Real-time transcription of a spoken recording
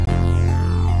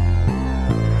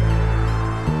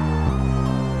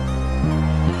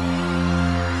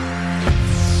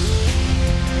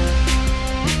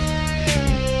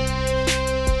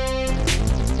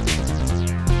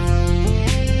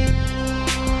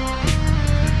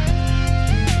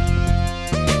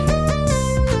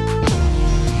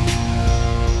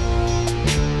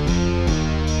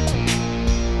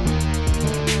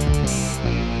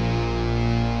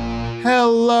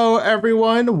Hello,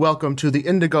 everyone. Welcome to the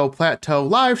Indigo Plateau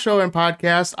live show and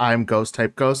podcast. I'm Ghost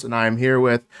Type Ghost, and I'm here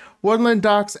with Woodland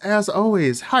Docs as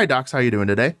always. Hi, Docs. How you doing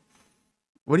today?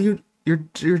 What are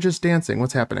you're just dancing.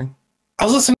 What's happening? I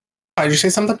was listening. Did you say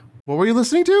something? What were you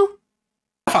listening to?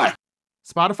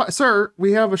 Spotify. Sir,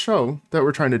 we have a show that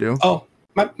we're trying to do. Oh,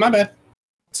 my bad.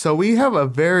 So we have a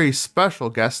very special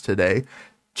guest today,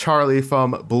 Charlie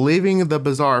from Believing the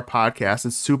Bizarre podcast.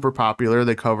 It's super popular.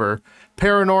 They cover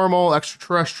paranormal,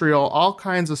 extraterrestrial, all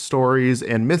kinds of stories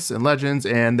and myths and legends,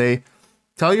 and they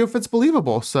tell you if it's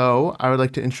believable. So I would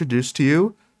like to introduce to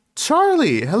you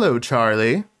Charlie. Hello,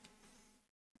 Charlie.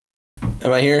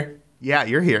 Am I here? Yeah,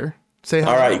 you're here. Say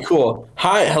hello. All right, cool.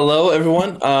 Hi, hello,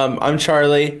 everyone. I'm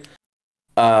Charlie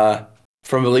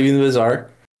from Believing the Bizarre.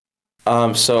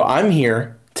 So I'm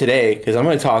here today because I'm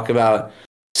going to talk about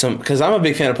because I'm a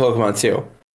big fan of Pokemon too.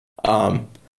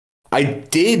 I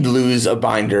did lose a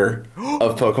binder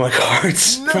of Pokemon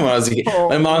cards from when I was a kid.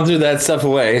 My mom threw that stuff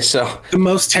away. So the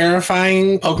most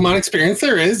terrifying Pokemon experience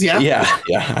there is. Yeah.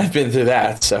 Yeah. I've been through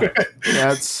that. So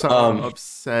that's so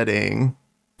upsetting.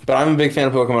 But I'm a big fan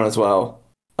of Pokemon as well.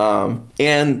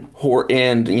 And horror,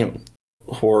 and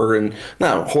horror, and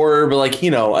not horror, but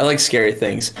I like scary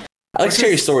things. I like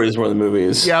scary stories more than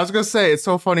movies. Yeah, I was gonna say it's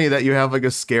so funny that you have like a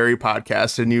scary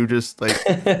podcast and you just I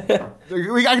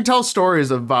can tell stories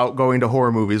about going to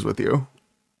horror movies with you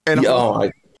and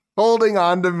holding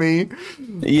on to me.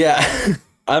 Yeah,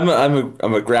 I'm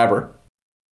a grabber.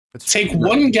 Take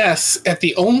one guess at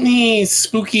the only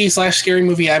spooky / scary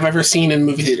movie I've ever seen in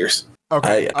movie theaters.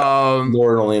 Okay,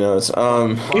 Lord only knows.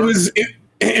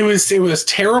 It was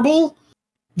terrible.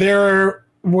 There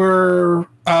were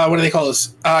what do they call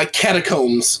this?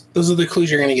 Catacombs. Those are the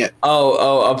clues you're gonna get.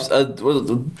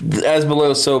 As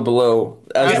below, so below.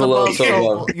 As below, so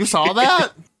below. You saw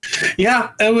that?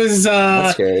 Yeah, it was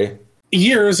That's scary.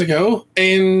 Years ago,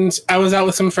 and I was out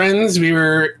with some friends. We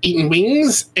were eating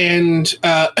wings, and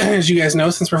as you guys know,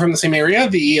 since we're from the same area,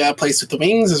 the place with the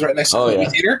wings is right next to the movie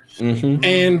theater. Mm-hmm.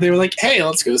 And they were like, "Hey,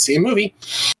 let's go see a movie."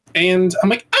 And I'm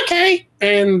like, "Okay."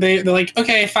 And they're like,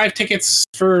 "Okay, 5 tickets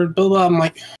for blah blah." I'm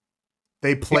like,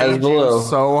 they played you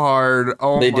so hard.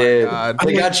 Oh, they did. God.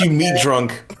 They got you meat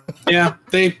drunk. Yeah,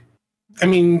 you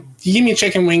give me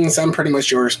chicken wings, I'm pretty much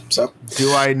yours. So,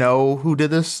 do I know who did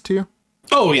this to you?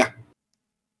 Oh yeah.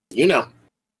 You know.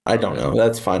 I don't know.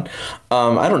 That's fine.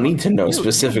 I don't need to know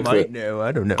specifically. No,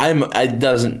 I don't know. It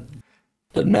doesn't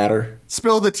matter.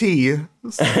 Spill the tea.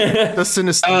 The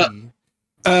sinister.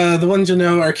 The ones you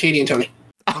know are Katie and Tony.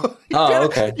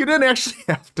 Okay. You didn't actually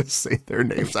have to say their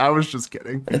names. I was just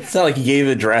kidding. It's not like you gave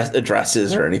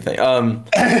addresses or anything. Fair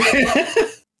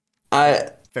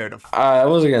enough. I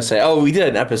wasn't gonna say. We did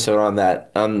an episode on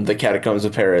that on the Catacombs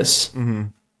of Paris, mm-hmm.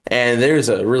 And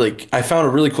I found a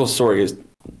really cool story.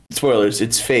 Spoilers,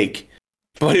 it's fake,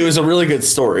 but it was a really good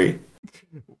story.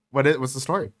 What's the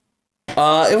story?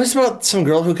 It was about some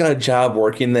girl who got a job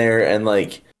working there, and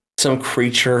some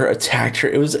creature attacked her.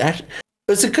 It was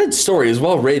a good story. It was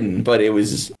well written, but it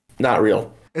was not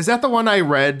real. Is that the one I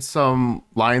read some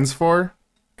lines for?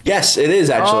 Yes, it is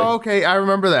actually. Oh, okay, I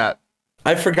remember that.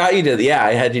 I forgot you did. Yeah,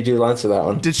 I had you do lines for that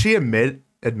one. Did she admit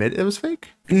it was fake?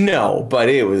 No, but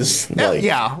it was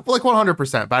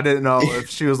 100%. But I didn't know if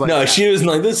she was like. No, she was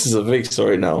like, "This is a fake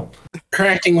story." No, her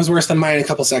acting was worse than mine a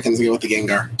couple seconds ago with the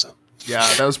Gengar. So yeah,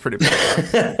 that was pretty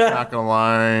bad. Not gonna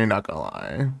lie.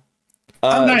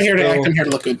 I'm not here to act. I'm here to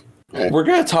look good. Right. We're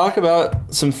gonna talk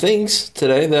about some things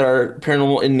today that are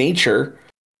paranormal in nature.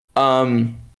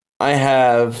 I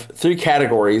have 3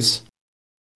 categories.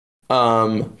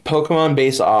 Pokemon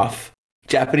based off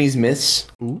Japanese myths.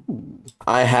 Ooh.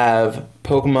 I have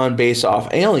Pokemon based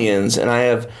off aliens, and I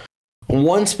have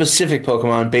one specific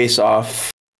Pokemon based off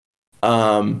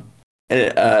a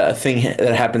thing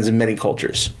that happens in many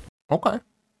cultures. Okay.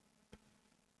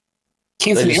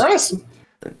 Quinceañeras?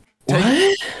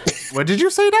 What? What did you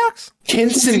say, Dax?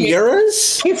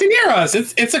 Quinceañeras? Quinceañeras.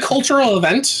 It's a cultural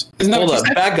event. Isn't that Hold up,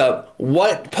 back up.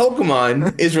 What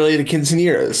Pokemon is related to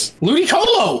quinceañeras?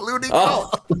 Ludicolo.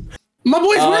 My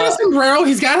boy's wearing a sombrero.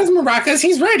 He's got his maracas.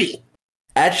 He's ready.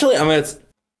 Actually,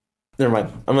 never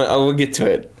mind. I will get to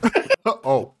it.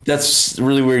 Oh, that's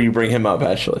really weird. You bring him up,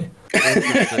 actually.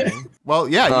 Well,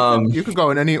 yeah, you can go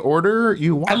in any order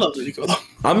you want. I love Ludicolo.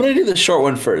 I'm gonna do the short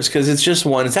one first because it's just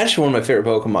one. It's actually one of my favorite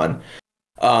Pokemon.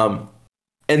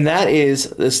 And that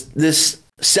is this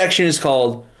section is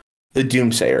called the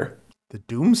Doomsayer. The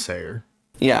Doomsayer?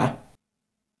 Yeah.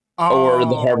 Or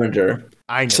the Harbinger.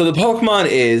 I know. So the Pokemon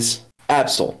is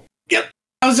Absol. Yep.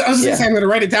 I was just gonna say I'm gonna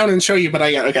write it down and show you, but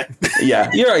I got okay. Yeah,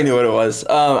 you already knew what it was.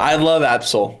 I love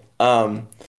Absol.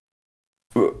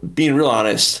 Being real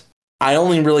honest, I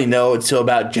only really know until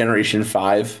about Generation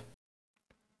 5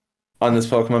 on this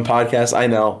Pokemon podcast. I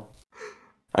know.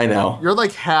 You're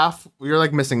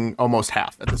like missing almost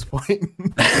half at this point.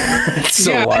 It's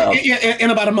so wild.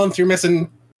 In about a month, you're missing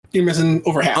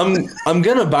over half. I'm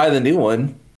gonna buy the new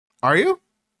one. Are you?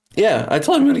 Yeah, I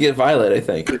told him I'm gonna get Violet, I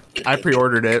think. I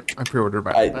pre-ordered it.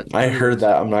 Violet. I heard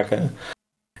that. I'm not gonna.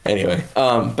 Anyway,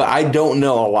 but I don't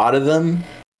know a lot of them.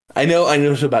 I know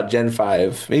about Gen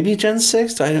 5. Maybe Gen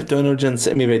 6? I don't know Gen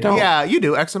 6. Maybe I don't. Yeah, you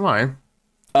do. X and Y.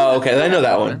 Oh, okay. I know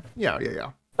that one. Yeah.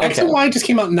 X and Y just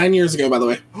came out 9 years ago, by the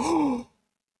way.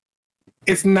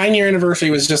 Its 9-year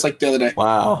anniversary was just like the other day.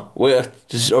 Wow. We're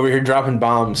just over here dropping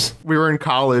bombs. We were in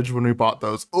college when we bought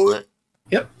those.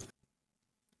 Yep.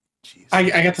 Jeez.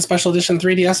 I got the special edition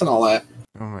 3DS and all that.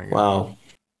 Oh my god.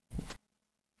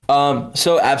 Wow.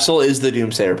 So Absol is the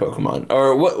Doomsayer Pokemon.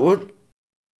 Or what?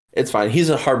 It's fine. He's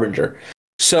a harbinger.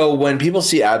 So when people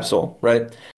see Absol,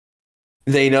 right,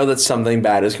 they know that something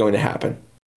bad is going to happen.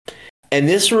 And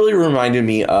this really reminded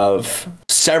me of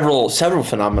several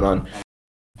phenomenon.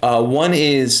 One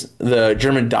is the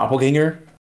German doppelganger.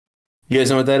 You guys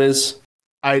know what that is?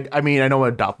 I mean, I know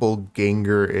what a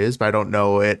doppelganger is, but I don't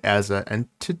know it as an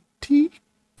entity.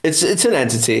 It's an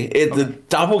entity. The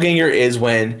doppelganger is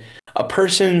when a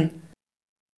person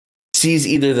sees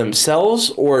either themselves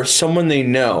or someone they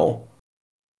know,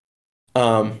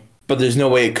 but there's no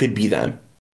way it could be them.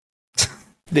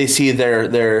 They see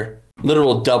their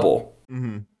literal double.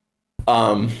 Mm-hmm.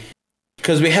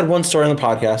 Because we had one story on the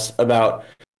podcast about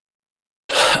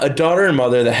a daughter and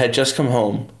mother that had just come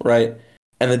home, right?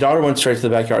 And the daughter went straight to the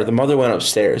backyard. The mother went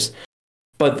upstairs.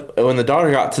 But when the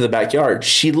daughter got to the backyard,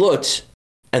 she looked,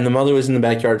 and the mother was in the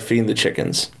backyard feeding the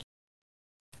chickens.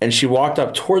 And she walked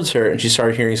up towards her, and she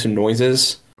started hearing some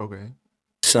noises. Okay.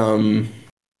 Some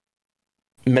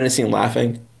menacing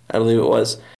laughing, I believe it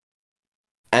was.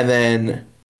 And then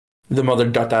the mother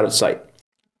ducked out of sight.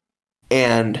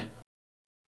 And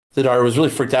the daughter was really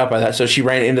freaked out by that, so she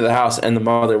ran into the house, and the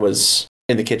mother was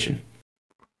in the kitchen.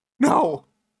 No.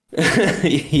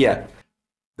 Yeah.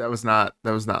 That was not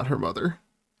her mother.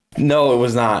 No, it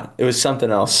was not. It was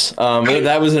something else.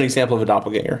 That was an example of a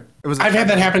doppelganger. I've had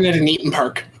that happen at an Eaton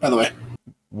Park, by the way.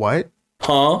 What?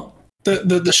 Huh?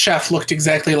 The chef looked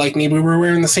exactly like me. We were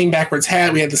wearing the same backwards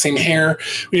hat. We had the same hair.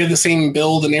 We had the same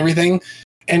build and everything.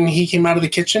 And he came out of the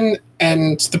kitchen,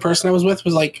 and the person I was with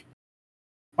was like,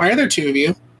 "Why are there two of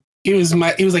you?" He was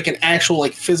like an actual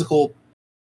like physical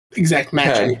exact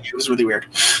match. Okay. It was really weird.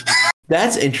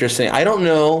 That's interesting. I don't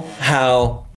know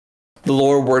how the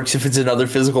lore works if it's another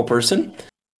physical person.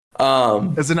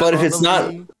 But if it's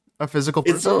not a physical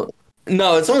person,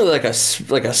 it's only like a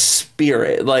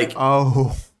spirit. Like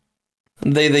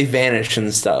they vanish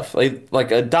and stuff.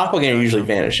 Like a doppelganger usually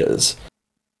vanishes.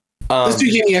 This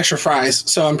dude gave me extra fries,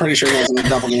 so I'm pretty sure it wasn't a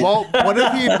doppelganger. Well, what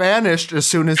if he vanished as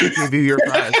soon as he gave you your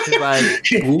fries? Like,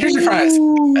 here's your fries.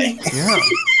 Yeah.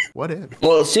 What if?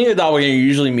 Well, seeing a doppelganger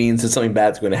usually means that something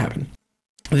bad's going to happen.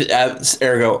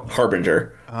 Ergo,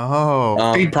 harbinger.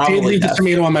 Oh, they did leave the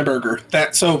tomato on my burger.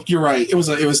 So you're right. It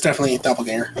was definitely a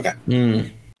doppelganger. Okay.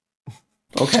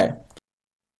 Okay,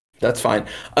 that's fine.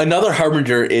 Another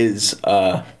harbinger is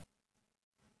the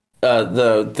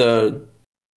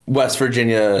West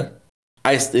Virginia.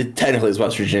 It technically is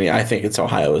West Virginia. I think it's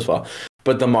Ohio as well.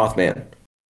 But the Mothman.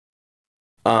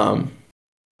 Oh,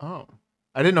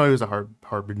 I didn't know he was a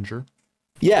harbinger.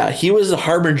 Yeah, he was the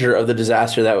harbinger of the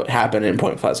disaster that happened in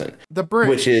Point Pleasant. The bridge.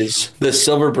 Which is the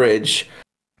Silver Bridge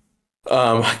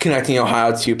connecting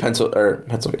Ohio to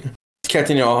Pennsylvania.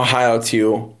 Connecting Ohio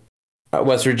to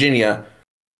West Virginia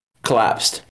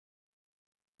collapsed.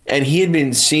 And he had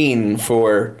been seen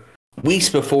for weeks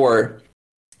before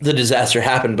the disaster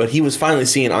happened, but he was finally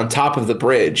seen on top of the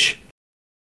bridge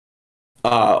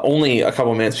only a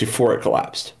couple minutes before it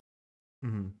collapsed.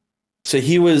 Mm-hmm. So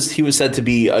he was said to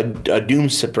be a doom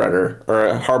spreader or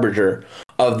a harbinger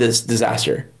of this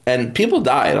disaster, and people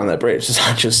died on that bridge. It's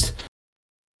not just.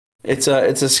 It's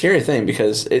a scary thing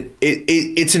because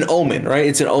it's an omen, right?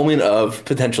 It's an omen of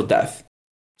potential death.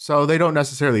 So they don't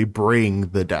necessarily bring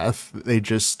the death; they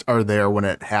just are there when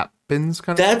it happens.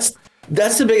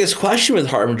 That's the biggest question with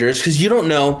harbingers, because you don't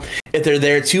know if they're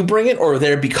there to bring it or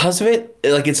they're because of it.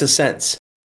 Like, it's a sense.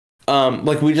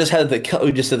 Like we just did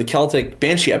the Celtic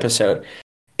Banshee episode,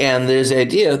 and there's the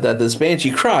idea that this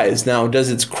Banshee cries. Now, does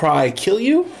its cry kill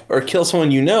you or kill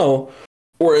someone you know,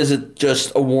 or is it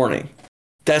just a warning?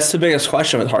 That's the biggest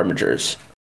question with harbingers.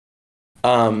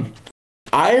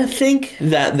 I think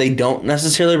that they don't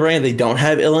necessarily bring it. They don't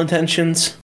have ill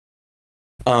intentions.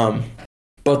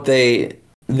 But they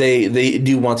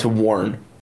do want to warn.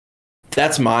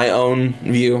 That's my own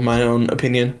view, my own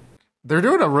opinion. They're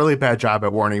doing a really bad job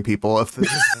at warning people if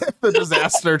the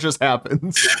disaster just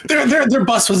happens. Their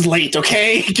bus was late.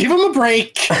 Okay, give them a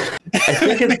break.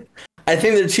 I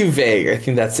think they're too vague. I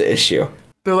think that's the issue.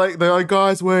 They're like,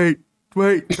 guys, wait,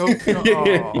 don't.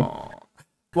 Oh.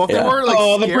 Well, if they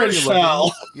weren't the bridge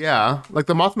fell. Yeah, like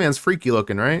the Mothman's freaky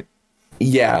looking, right?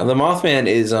 Yeah, the Mothman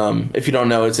is if you don't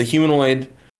know, it's a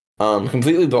humanoid,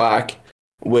 completely black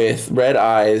with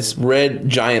red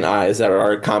giant eyes that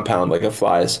are compound like a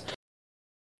fly's.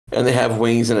 And they have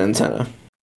wings and antenna.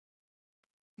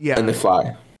 Yeah. And they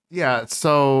fly. Yeah,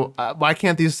 so why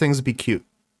can't these things be cute?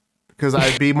 Because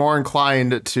I'd be more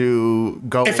inclined to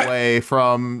go away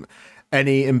from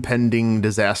any impending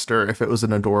disaster if it was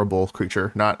an adorable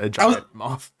creature, not a giant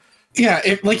moth. Yeah,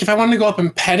 if I wanted to go up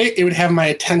and pet it, it would have my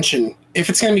attention. If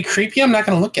it's going to be creepy, I'm not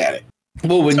going to look at it.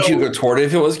 Well, wouldn't you go toward it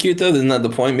if it was cute, though? Isn't that the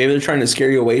point? Maybe they're trying to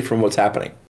scare you away from what's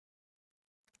happening.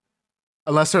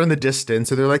 Unless they're in the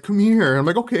distance and they're like, come here. I'm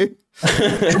like, okay.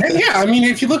 Yeah, I mean,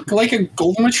 if you look like a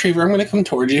golden retriever, I'm going to come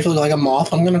towards you. If you look like a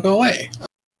moth, I'm going to go away.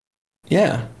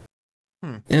 Yeah.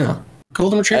 Yeah.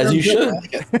 Golden retriever. As you should.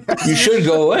 You should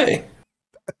go away.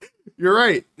 You're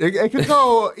right. It could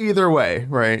go either way,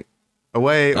 right?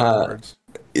 Away or towards.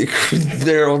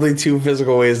 There are only two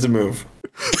physical ways to move.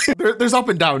 There's up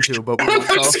and down too, but I'm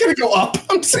just going to go up.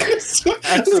 I'm just going to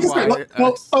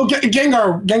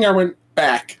Gengar went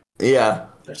back. Yeah.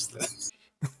 There's this.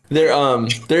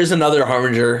 There's another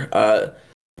Harbinger,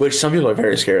 which some people are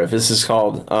very scared of. This is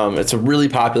called, it's a really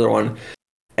popular one,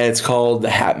 and it's called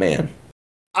the Hat Man.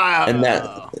 And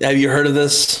have you heard of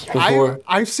this before?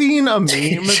 I've seen a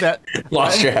meme that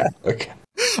lost your hat. Okay.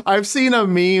 I've seen a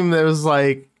meme that was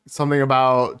like something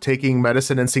about taking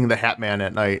medicine and seeing the Hat Man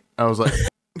at night. I was like,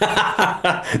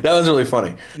 that was really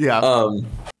funny. Yeah.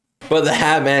 But the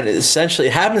Hat Man essentially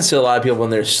happens to a lot of people when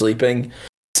they're sleeping.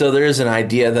 So there's an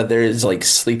idea that there is like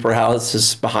sleep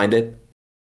paralysis behind it,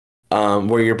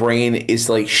 where your brain is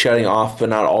like shutting off, but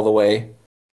not all the way.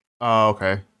 Oh,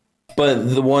 okay.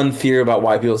 But the one theory about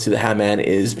why people see the Hat Man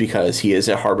is because he is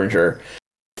a harbinger,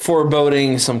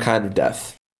 foreboding some kind of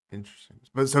death. Interesting.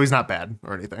 But so he's not bad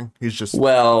or anything. He's just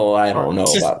I don't know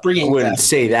about. I wouldn't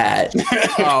say that.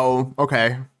 Oh,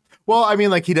 okay. Well, I mean,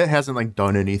 like he hasn't like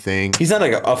done anything. He's not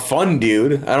like a fun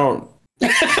dude. I don't.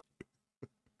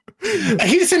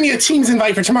 He just sent me a Teams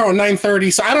invite for tomorrow at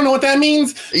 9:30, so I don't know what that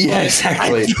means. Yeah,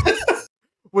 exactly.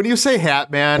 When you say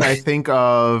Hat Man, I think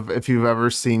of if you've ever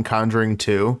seen Conjuring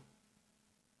 2.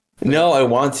 No, I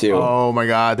want to. Oh my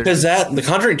god. Because the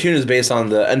Conjuring 2 is based on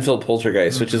the Enfield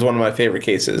Poltergeist, which is one of my favorite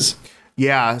cases.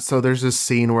 Yeah, so there's this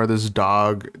scene where this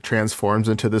dog transforms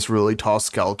into this really tall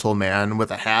skeletal man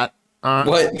with a hat on.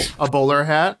 What? A bowler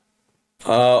hat.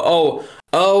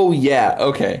 Oh, yeah,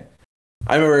 okay.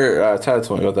 I remember Tyler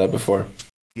told me about that before.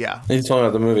 Yeah. He told me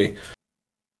about the movie.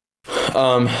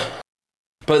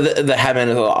 But the Hat Man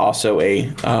is also a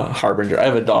harbinger. I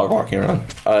have a dog walking around,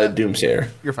 doomsayer.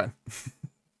 You're fine.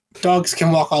 Dogs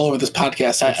can walk all over this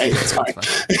podcast. It's fine.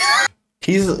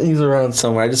 He's around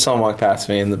somewhere. I just saw him walk past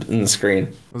me in the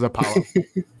screen. Was that Paolo?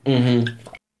 Mm-hmm.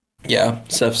 Yeah,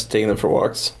 Steph's taking them for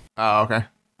walks. Oh, okay.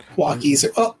 Walkies.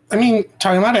 Well, I mean,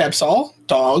 talking about Absol,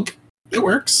 dog, it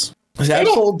works. Is that an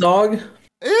old dog?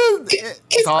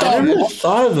 It's I never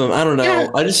thought of him. I don't know.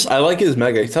 Yeah. I like his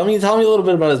mega. Tell me a little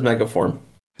bit about his mega form.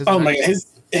 My god,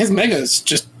 his mega is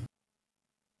just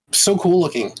so cool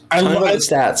looking. I love the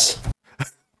stats.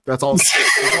 That's all.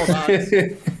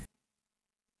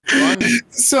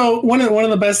 So one of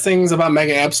the best things about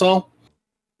Mega Absol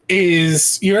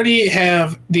is you already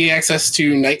have the access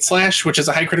to Night Slash, which is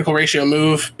a high critical ratio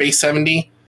move, base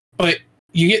 70, but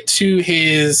you get to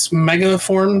his Mega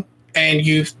form and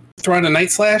you throw out a Night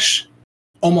Slash,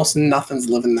 almost nothing's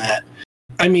living that.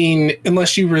 I mean,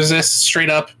 unless you resist straight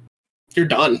up, you're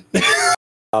done.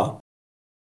 Oh.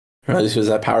 This was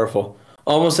that powerful.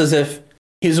 Almost as if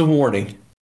he's a warning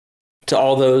to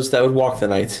all those that would walk the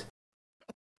night.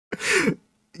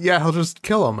 Yeah, he'll just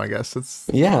kill him, I guess. It's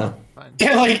fine.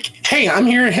 Yeah, like, hey, I'm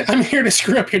here to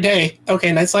screw up your day.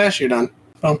 Okay, Night Slash, you're done.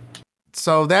 Boom.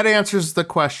 So that answers the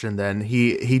question then.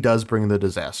 He does bring the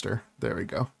disaster. There we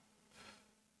go.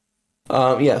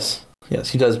 Yes,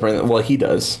 he does bring it. Well, he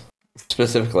does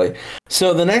specifically.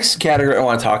 So the next category I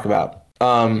want to talk about.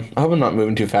 I hope I'm not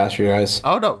moving too fast for you guys.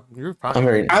 Oh no, you're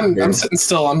fine. I'm sitting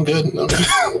still. I'm good.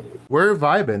 We're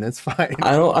vibing. It's fine.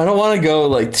 I don't want to go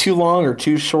like too long or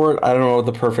too short. I don't know what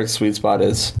the perfect sweet spot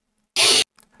is.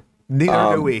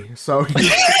 Neither do we. So been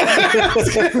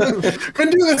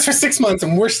doing this for 6 months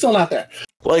and we're still not there.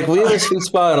 Like we have a sweet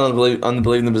spot on the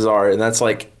Believe in the Bizarre, and that's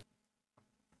like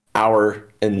hour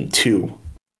and 2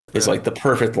 is like the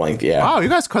perfect length. Yeah. Wow, you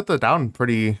guys cut that down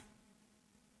pretty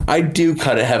I do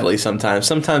cut it heavily sometimes.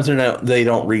 Sometimes they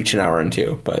don't reach an hour and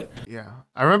two, but yeah.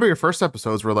 I remember your first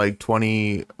episodes were like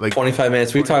 25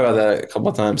 minutes. We talked about that a couple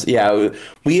of times. Yeah,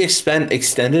 we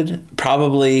extended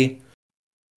probably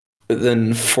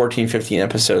within 14, 15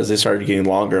 episodes. They started getting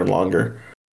longer and longer.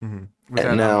 Mm-hmm. Was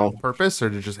that now on purpose, or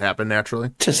did it just happen naturally?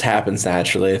 It just happens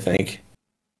naturally, I think.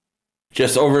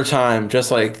 Just over time,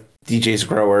 just like DJ's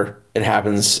grower, it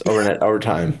happens over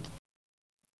time.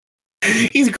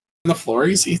 He's on the floor.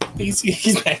 He's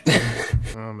back there.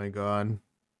 Oh my god.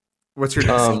 What's your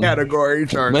next category,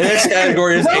 Charlie? My next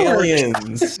category is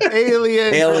aliens.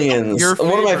 Aliens.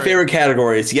 One of my favorite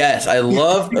categories. Yes, I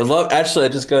love. Actually, I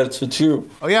just got a tattoo.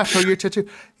 Oh yeah, show your tattoo.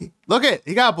 Look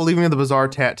you got Believing in the Bizarre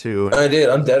tattoo. I did.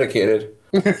 I'm dedicated.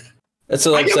 It's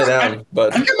upside down,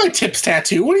 but I got my tips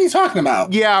tattoo. What are you talking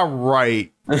about? Yeah, right.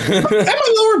 At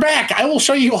my lower back. I will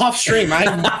show you off stream.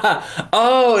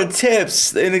 Oh,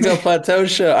 tips. The Indigo Plateau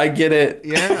show. I get it.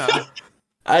 Yeah.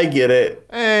 I get it.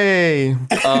 Hey.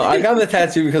 I got the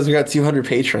tattoo because we got 200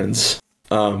 patrons,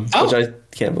 which I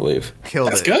can't believe.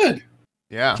 That's good.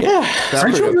 Yeah. Yeah.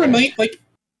 Aren't you over a million? Like,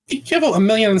 you have a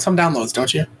million and some downloads,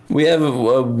 don't you? We have a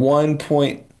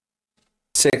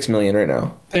 1.6 million right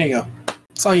now. There you go.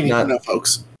 That's all you need to know,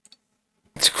 folks.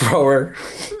 It's grower.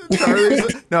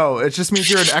 No, it just means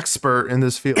you're an expert in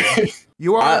this field.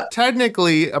 You are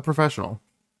technically a professional.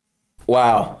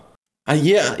 Wow.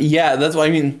 Yeah. That's what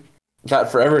I mean.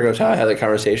 That forever ago, Ty had that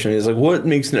conversation. He's like, "What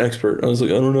makes an expert?" I was like,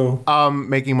 "I don't know."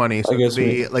 Making money. So I guess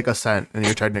be like a cent, and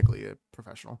you're technically a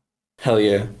professional. Hell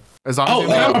yeah! As long as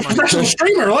I'm a professional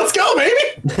streamer. Let's go, baby.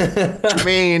 I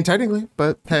mean, technically,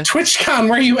 but hey. TwitchCon,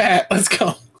 where you at? Let's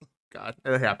go. God,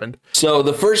 it happened. So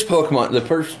the first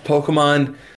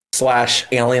Pokemon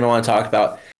 / alien I want to talk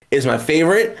about is my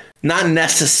favorite. Not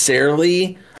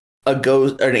necessarily a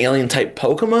ghost or an alien type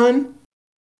Pokemon,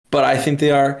 but I think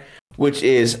they are, which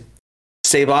is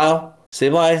Sableye.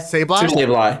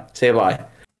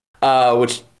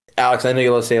 Which, Alex, I know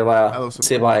you love Sableye. I love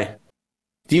Sableye.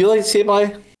 Do you like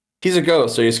Sableye? He's a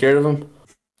ghost. Are you scared of him?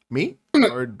 Me?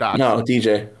 Or Doc? No,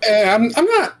 DJ. I'm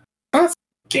not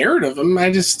scared of him.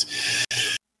 I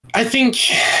think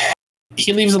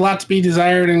he leaves a lot to be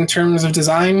desired in terms of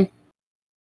design.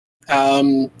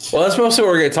 Well, that's mostly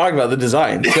what we're going to talk about, the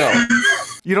design. So,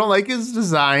 you don't like his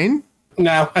design?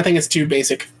 No, I think it's too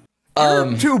basic.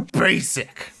 Too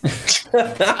basic.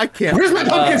 I can't. Where's my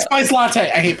pumpkin spice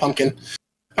latte? I hate pumpkin.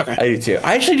 Okay. I do too.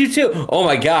 I actually do too. Oh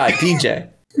my god, DJ.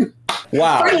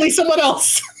 Wow. Finally, someone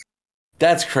else.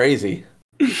 That's crazy.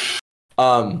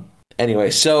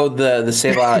 Anyway, so the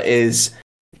Sableye is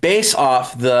based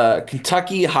off the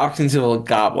Kentucky Hopkinsville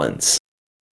Goblins.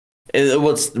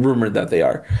 What's rumored that they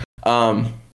are.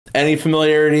 Any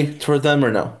familiarity toward them or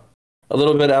no? A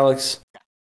little bit, Alex?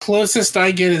 Closest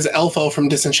I get is Elfo from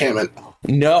Disenchantment.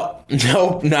 No,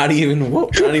 not even. All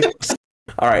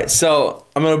right, so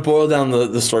I'm going to boil down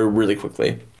the story really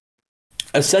quickly.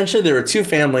 Essentially, there were two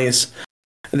families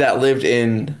that lived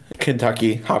in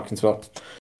Kentucky, Hopkinsville,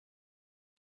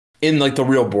 in like the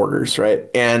real borders, right?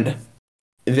 And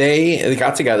they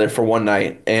got together for one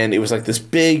night, and it was like this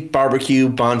big barbecue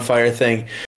bonfire thing.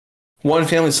 One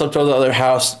family slept over the other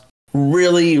house.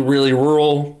 Really, really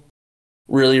rural.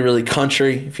 Really, really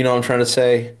country, if you know what I'm trying to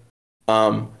say.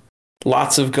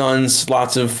 Lots of guns,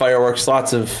 lots of fireworks,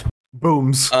 lots of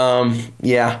booms.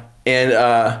 Yeah.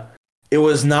 And it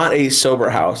was not a sober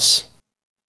house.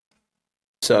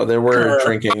 So they were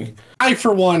drinking. I,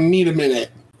 for one, need a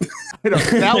minute.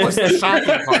 That was the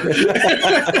shocking part.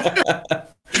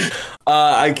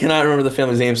 I cannot remember the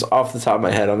family's names off the top of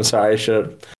my head. I'm sorry. I should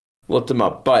have looked them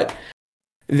up. But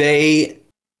they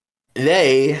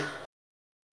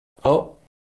oh.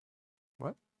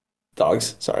 What?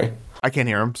 Dogs. Sorry. I can't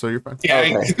hear them, so you're fine.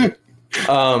 Yeah.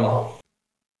 Okay.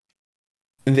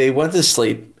 They went to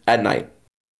sleep at night,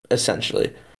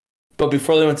 essentially. But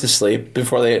before they went to sleep,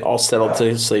 before they all settled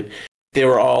to sleep, they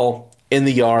were all in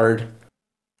the yard,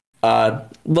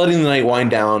 letting the night wind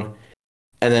down.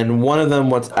 And then one of them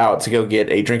went out to go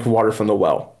get a drink of water from the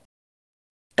well.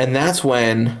 And that's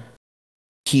when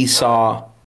he saw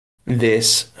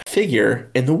this figure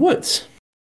in the woods.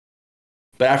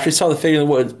 But after he saw the figure in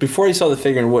the woods, before he saw the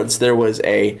figure in the woods, there was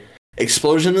a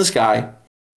explosion in the sky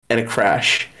and a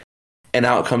crash. And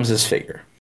out comes this figure.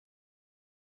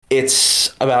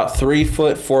 It's about 3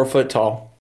 foot, 4 foot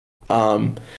tall.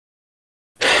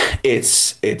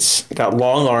 It's got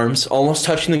long arms, almost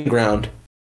touching the ground,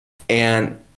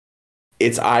 and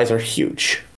its eyes are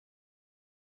huge.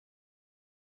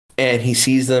 And he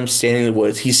sees them standing in the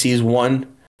woods. He sees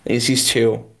one, and he sees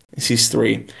two, he sees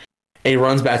three. And he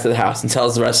runs back to the house and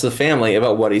tells the rest of the family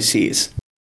about what he sees.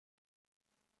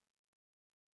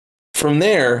 from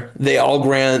there, they all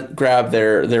grab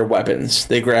their weapons.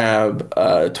 They grab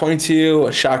a 22,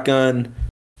 a shotgun,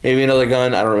 maybe another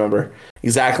gun. I don't remember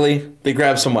exactly. They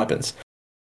grab some weapons.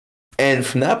 And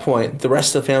from that point, the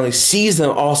rest of the family sees them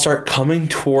all start coming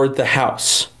toward the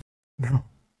house. No.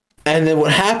 And then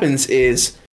what happens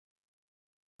is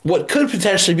what could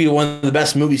potentially be one of the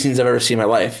best movie scenes I've ever seen in my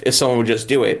life if someone would just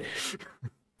do it.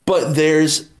 But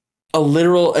there's a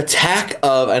literal attack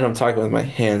of, and I'm talking with my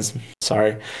hands.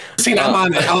 Sorry. See, I'm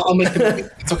on it. I'll make the movie.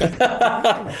 It's okay.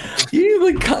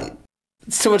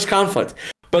 It's too much conflict.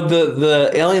 But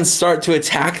the aliens start to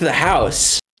attack the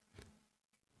house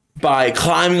by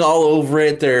climbing all over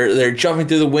it. They're jumping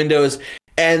through the windows,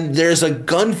 and there's a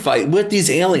gunfight with these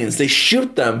aliens. They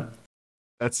shoot them.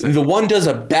 That's it. The one does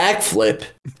a backflip.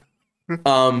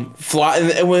 Fly,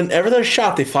 and whenever they're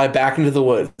shot, they fly back into the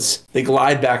woods. They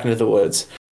glide back into the woods.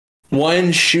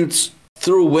 One shoots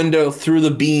through a window, through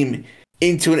the beam,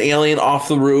 into an alien off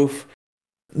the roof.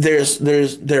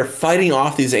 They're fighting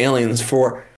off these aliens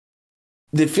for,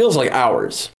 it feels like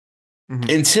hours,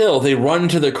 until they run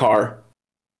to their car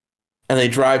and they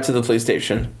drive to the police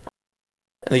station.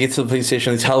 And they get to the police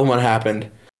station, they tell them what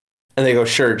happened, and they go,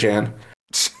 "Sure, Jan."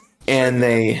 And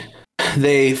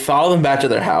they follow them back to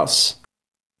their house.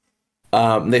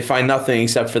 They find nothing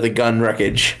except for the gun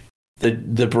wreckage, the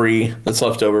debris that's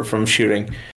left over from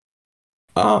shooting.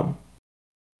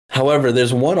 However,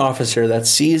 there's one officer that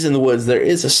sees in the woods there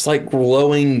is a slight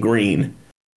glowing green.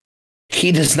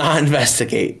 He does not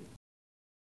investigate.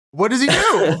 What does he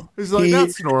do? He's like,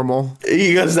 that's normal.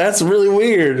 He goes, "That's really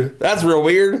weird. That's real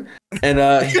weird."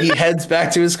 And he heads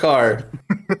back to his car.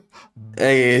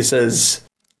 And he says,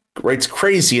 writes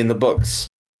crazy in the books.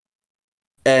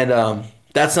 And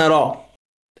that's not all.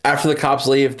 After the cops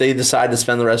leave, they decide to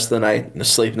spend the rest of the night and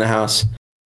sleep in the house.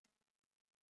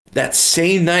 That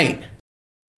same night,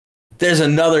 there's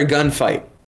another gunfight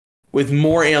with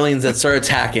more aliens that start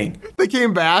attacking. They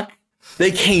came back.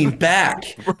 They came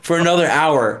back for another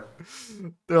hour.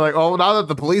 They're like, "Oh, now that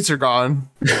the police are gone."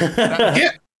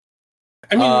 Yeah.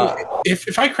 I mean,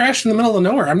 if I crash in the middle of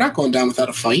nowhere, I'm not going down without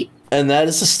a fight. And that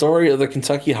is the story of the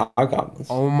Kentucky Hobgoblins.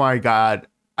 Oh my God.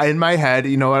 In my head,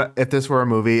 you know what? If this were a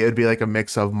movie, it'd be like a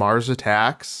mix of Mars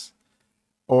Attacks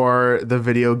or the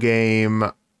video game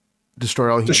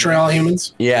Destroy All Humans. Destroy All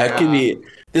Humans. Yeah, it could be.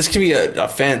 This could be a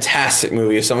fantastic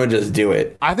movie if someone just do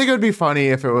it. I think it would be funny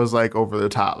if it was like over the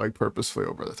top, like purposefully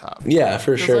over the top. Yeah,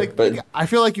 for sure. Like, but I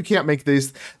feel like you can't make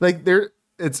these like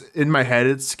it's in my head.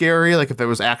 It's scary. Like if that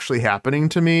was actually happening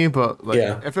to me, but like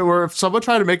if someone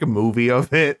tried to make a movie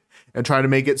of it and try to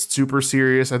make it super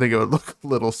serious, I think it would look a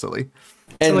little silly.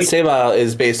 And so, like, Sable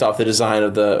is based off the design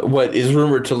of what is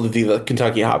rumored to be the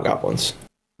Kentucky Hobgoblins.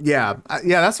 Yeah.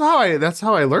 That's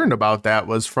how I learned about that,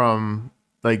 was from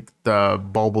like the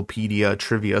Bulbapedia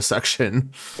trivia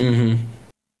section. Mm-hmm.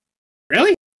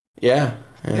 Really? Yeah.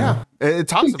 It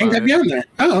talks about it. Be on there.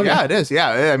 Oh, okay. Yeah, it is.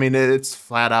 Yeah, I mean, it's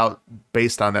flat out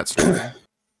based on that story.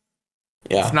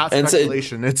 Yeah, it's not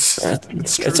speculation. It's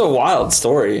a wild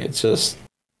story. It's just.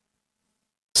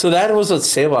 So that was what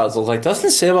Sableye was like. Doesn't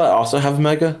Sableye also have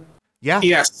Mega? Yeah.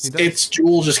 Yes. Its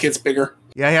jewel just gets bigger.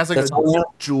 Yeah, he has like a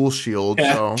jewel shield.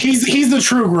 Yeah. So. He's the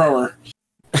true grower.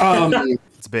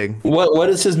 It's big. What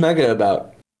is his Mega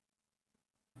about?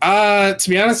 To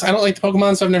be honest, I don't like the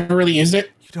Pokemon, so I've never really used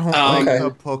it. You don't like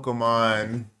the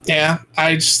Pokemon. Yeah,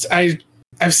 I've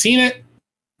seen it.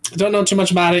 I don't know too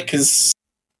much about it because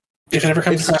if it ever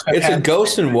comes across my path, a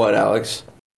ghost in what, Alex?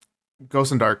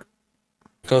 Ghost and Dark.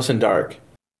 Ghost and Dark.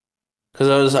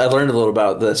 Because I learned a little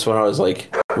about this when I was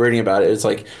like reading about it. It's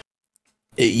like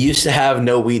it used to have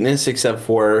no weakness except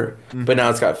for, but now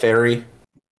it's got fairy.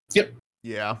 Yep.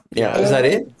 Yeah. Yeah. Is that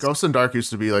it? Ghost and Dark used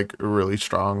to be like a really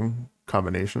strong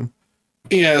combination.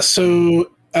 Yeah.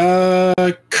 So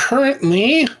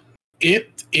currently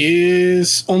it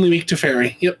is only weak to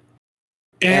fairy. Yep.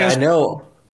 I know.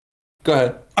 Go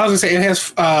ahead. I was gonna say it has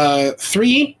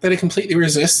 3 that it completely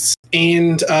resists,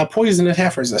 and poison it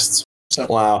half resists. So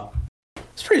wow,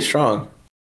 it's pretty strong.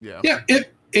 Yeah. Yeah. It's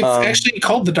actually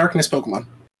called the Darkness Pokemon.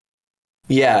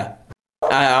 Yeah.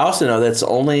 I also know that's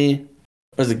only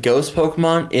was a ghost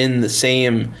Pokemon in the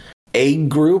same egg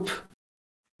group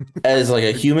as like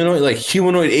a humanoid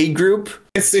egg group.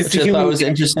 It's which I thought was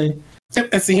interesting.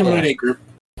 Yep, that's the humanoid egg group.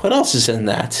 What else is in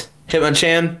that?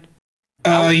 Hitmonchan?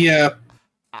 Yeah.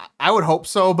 I would hope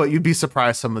so, but you'd be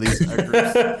surprised some of these egg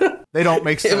groups. They don't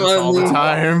make sense all the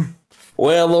time.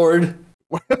 Wailord,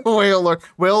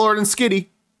 Wailord, and Skitty.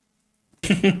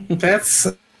 That's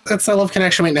a love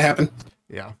connection waiting to happen.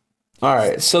 Yeah. All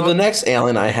right. So the next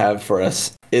alien I have for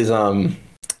us is the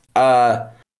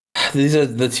These are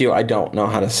the two I don't know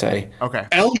how to say. Okay.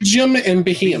 Elgium and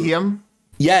Beheum.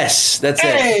 Yes, that's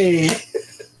it.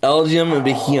 Elgium and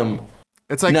Beheum.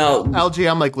 It's like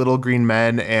LGM, like Little Green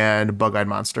Men, and Bug-Eyed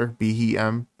Monster.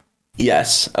 Beheum.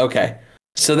 Yes. Okay.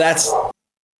 So that's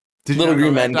Little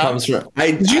Green Men comes from.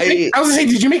 I was gonna say,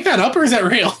 did you make that up or is that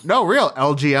real? No, real.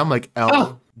 LGM, like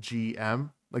LGM,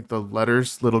 like the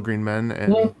letters, Little Green Men,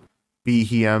 and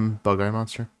Beheum, Bug-Eyed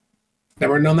Monster.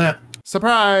 Never known that.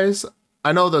 Surprise!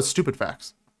 I know the stupid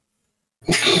facts.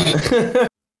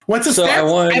 What's it stand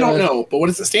for? I don't know, but what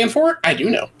does it stand for? I do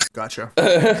know. Gotcha.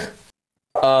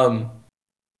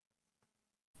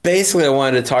 Basically, I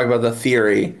wanted to talk about the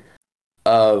theory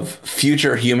of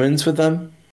future humans with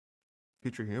them.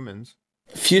 Future humans?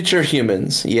 Future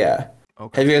humans, yeah.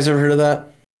 Okay. Have you guys ever heard of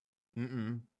that?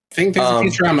 Mm-mm. I think there's a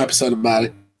Futurama episode about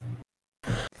it.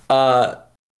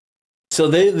 So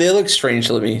they look strange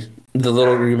to me. The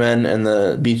Little Green Men and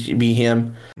the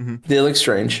Beheum, they look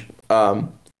strange.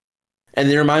 And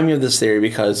they remind me of this theory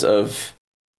because of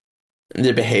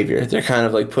their behavior. They're kind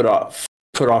of like put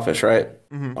offish, right?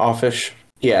 Offish,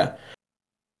 yeah.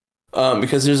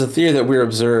 Because there's a theory that we're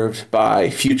observed by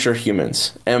future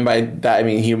humans, and by that I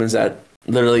mean humans that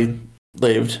literally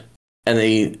lived and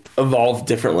they evolved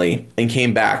differently and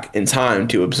came back in time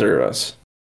to observe us.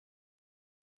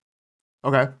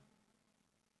 Okay.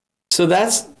 So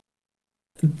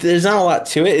there's not a lot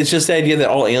to it. It's just the idea that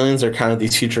all aliens are kind of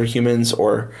these future humans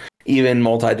or even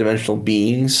multidimensional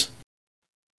beings.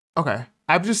 Okay.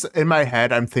 I'm just, in my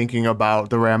head, I'm thinking about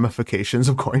the ramifications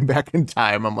of going back in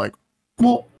time. I'm like,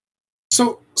 well,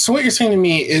 so what you're saying to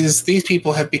me is these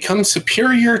people have become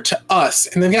superior to us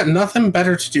and they've got nothing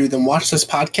better to do than watch this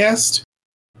podcast?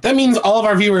 That means all of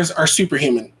our viewers are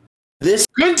superhuman. Good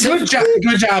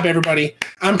job, everybody.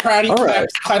 I'm proud of you. Right.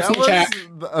 Claps in the chat.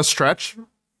 A stretch.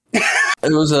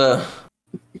 It was I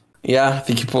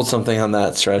think you pulled something on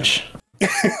that stretch.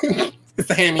 It's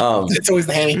the hammy. It's always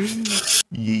the hammy.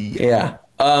 Yeah.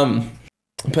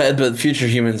 But future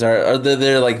humans are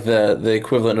they're like the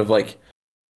equivalent of like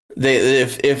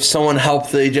if someone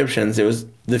helped the Egyptians, it was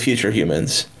the future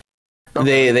humans.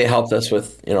 Okay. They helped us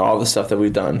with all the stuff that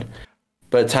we've done.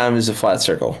 But time is a flat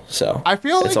circle, so I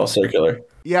feel it's all circular.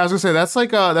 Yeah, I was gonna say that's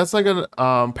like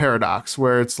a paradox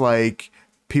where it's like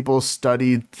people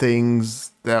studied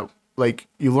things that like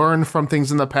you learn from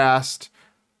things in the past,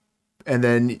 and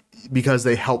then because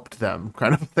they helped them,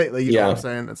 kind of thing. Like, you know what I'm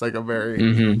saying? It's like a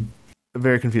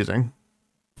very confusing.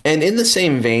 And in the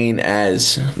same vein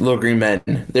as Little Green Men,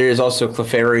 there is also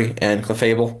Clefairy and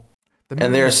Clefable,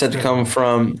 and they're said to come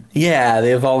from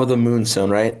they evolved with the Moonstone,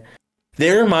 right? They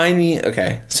remind me.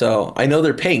 Okay, so I know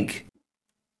they're pink,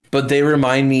 but they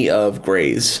remind me of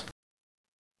Greys.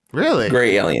 Really?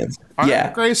 Gray aliens.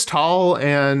 Aren't Greys tall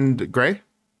and gray?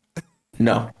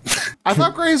 No. I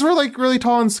thought Greys were like really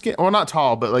tall and skinny. Well, not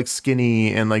tall, but like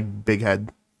skinny and like big head.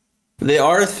 They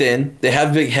are thin. They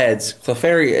have big heads.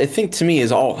 Clefairy, I think, to me,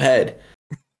 is all head.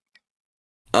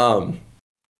 They're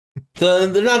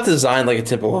not designed like a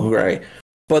typical Gray,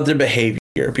 but their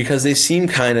behavior, because they seem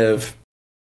kind of,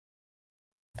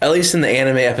 at least in the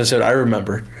anime episode I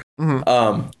remember,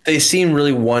 they seem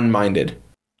really one-minded.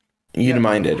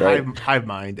 Uniminded, right? Hive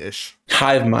mind-ish.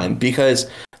 Hive mind, because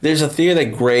there's a theory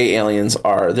that Gray aliens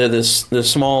they're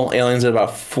small aliens that are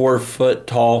about 4 foot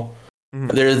tall.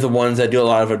 They're the ones that do a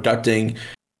lot of abducting.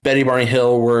 Betty Barney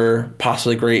Hill were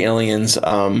possibly Gray aliens.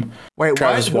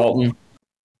 Travis Walton.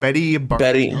 Betty and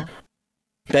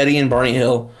Barney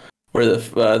Hill were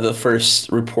the first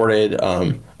reported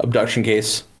abduction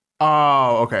case.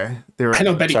 Oh, okay. I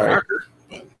know Betty Parker.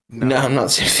 No, I'm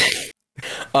not saying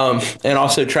that. And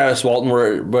also Travis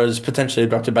Walton was potentially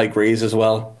abducted by Greys as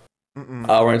well. We're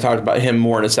going to talk about him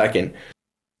more in a second.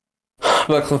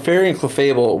 But Clefairy and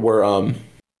Clefable were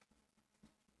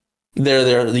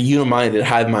they're the uniminded,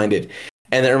 hive-minded,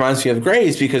 and that reminds me of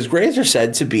Greys because Greys are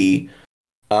said to be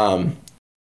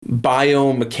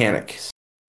biomechanics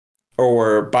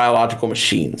or biological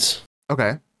machines.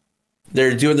 Okay.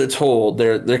 They're doing what they're told.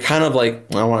 They're kind of like,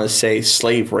 I want to say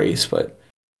slave race, but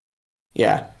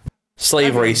yeah,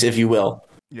 slave race, if you will.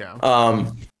 Yeah.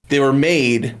 They were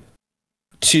made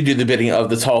to do the bidding of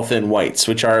the tall, thin whites,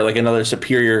 which are like another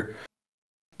superior,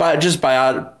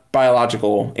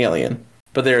 biological alien.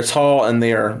 But they're tall and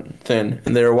they are thin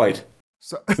and they're white.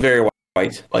 So, very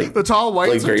white. Like the tall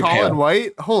whites are tall and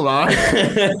white? Hold on.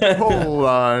 Hold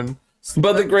on.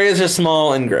 But the Greys are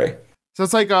small and gray. So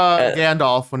it's like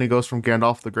Gandalf when he goes from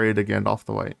Gandalf the Grey to Gandalf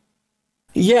the White.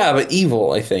 Yeah, but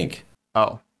evil, I think.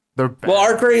 Oh. They're bad. Well,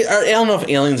 I don't know if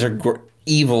aliens are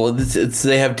evil.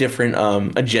 They have different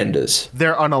agendas.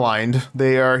 They're unaligned.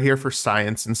 They are here for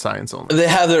science and science only. They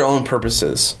have their own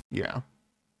purposes. Yeah.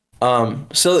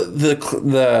 So the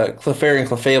Clefairy and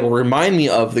Clefable remind me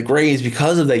of the Greys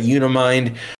because of that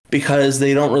unimind, because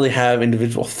they don't really have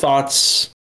individual thoughts.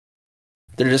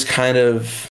 They're just kind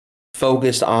of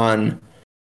focused on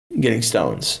getting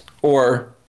stones.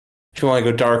 Or if you want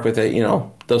to go dark with it,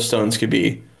 those stones could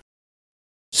be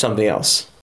something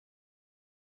else.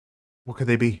 What could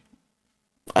they be?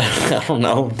 I don't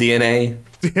know. DNA.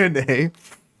 DNA.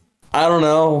 I don't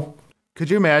know.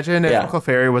 Could you imagine if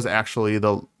Clefairy was actually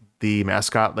the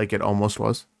mascot like it almost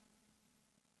was?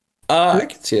 I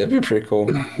could see it. That'd be pretty cool.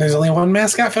 There's only one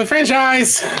mascot for the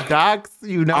franchise. Doc,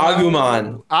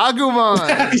 Agumon.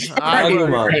 Agumon.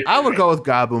 I would go with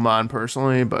Gabumon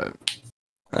personally, but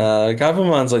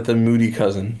Gabumon's like the moody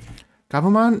cousin.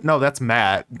 Gabumon? No, that's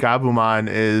Matt. Gabumon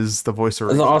is the voice of.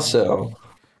 It's also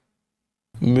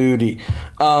moody.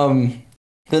 The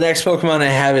next Pokemon I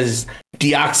have is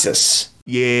Deoxys.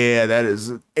 Yeah, that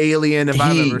is alien if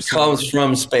I've ever seen. He comes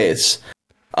from space.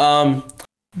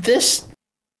 This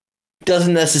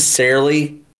doesn't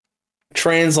necessarily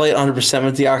translate 100%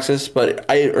 with Deoxys, but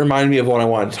it reminded me of what I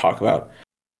wanted to talk about,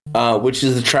 which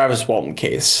is the Travis Walton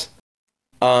case.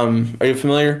 Are you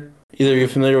familiar? Either of you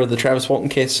familiar with the Travis Walton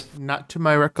case? Not to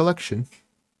my recollection.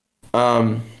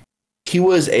 He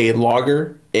was a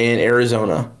logger in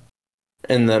Arizona,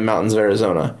 in the mountains of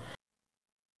Arizona.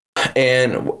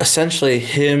 And essentially,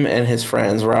 him and his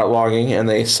friends were out logging, and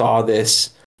they saw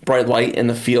this bright light in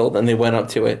the field, and they went up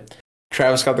to it.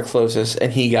 Travis got the closest,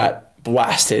 and he got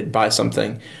blasted by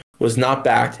something. Was not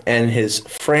backed, and his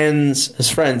friends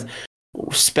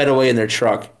sped away in their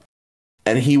truck,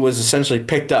 and he was essentially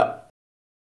picked up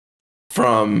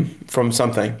from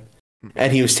something,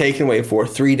 and he was taken away for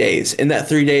 3 days. In that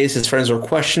 3 days, his friends were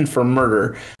questioned for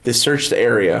murder. They searched the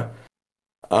area.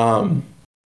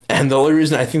 And the only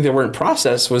reason I think they weren't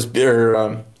processed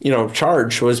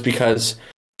charged was because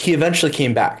he eventually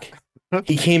came back.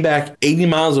 He came back 80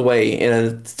 miles away in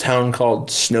a town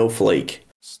called Snowflake.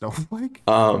 Snowflake,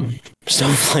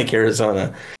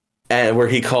 Arizona, and where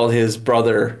he called his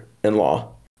brother-in-law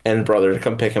and brother to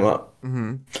come pick him up.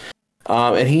 Mm-hmm.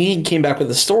 And he came back with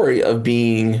a story of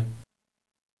being.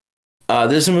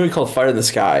 There's a movie called Fire in the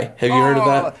Sky. Have you heard of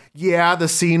that? Yeah, the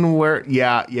scene where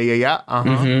yeah.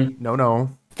 Mm-hmm. No.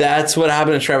 That's what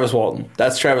happened to Travis Walton.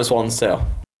 That's Travis Walton's tale.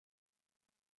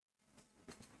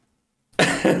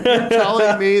 You're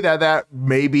telling me that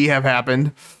maybe have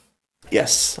happened?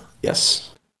 Yes.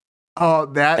 Oh,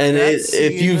 that. And that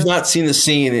if you've not seen the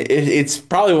scene, it's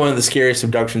probably one of the scariest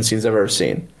abduction scenes I've ever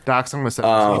seen. Docs, I'm gonna send it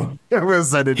to you. I'm gonna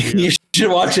send it to you. You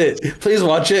should watch it. Please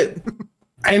watch it.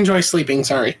 I enjoy sleeping.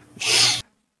 Sorry.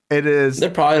 It is. They're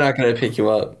probably not going to pick you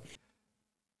up.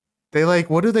 They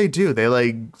what do? They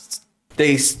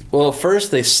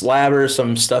first they slabber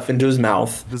some stuff into his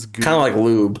mouth, kind of like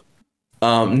lube.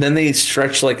 Then they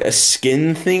stretch like a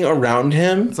skin thing around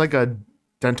him. It's like a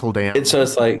dental dam. It's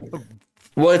like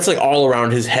all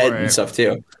around his head and stuff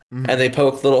too. Mm-hmm. And they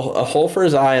poke a hole for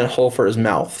his eye and a hole for his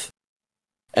mouth.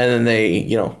 And then they,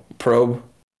 probe.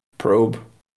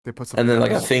 They put and then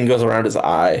like a thing goes around his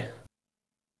eye.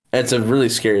 And it's a really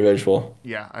scary visual.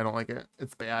 Yeah, I don't like it.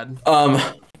 It's bad.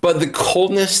 But the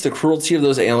coldness, the cruelty of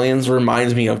those aliens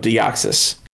reminds me of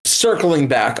Deoxys. Circling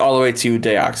back all the way to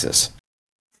Deoxys.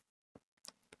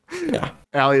 Yeah.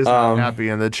 Allie is not happy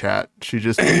in the chat. She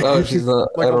just she's a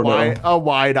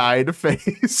wide-eyed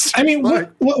face. I mean,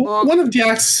 one of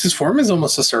Deoxys' form is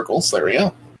almost a circle, so there we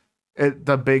go.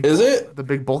 Is it the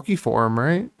big bulky form,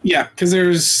 right? Yeah, because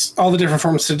there's all the different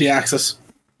forms to Deoxys.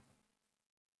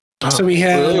 So we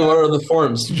have. Really? What are the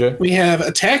forms, DJ? We have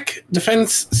attack,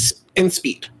 defense, and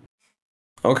speed.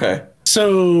 Okay.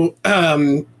 So,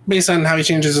 based on how he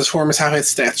changes his form, is how his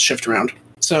stats shift around.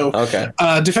 So,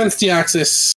 defense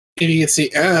Deoxys. If you can see,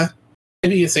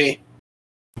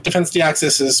 defense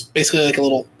Deoxys is basically like a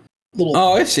little.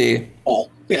 Oh, I see.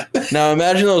 Ball. Yeah. Now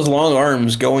imagine those long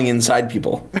arms going inside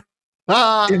people.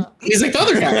 He's like the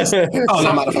other guys. Oh,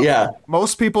 no, not yeah.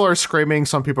 Most people are screaming.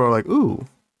 Some people are like, "Ooh."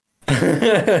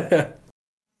 They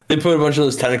put a bunch of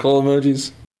those tentacle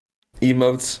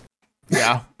emotes.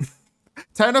 Yeah.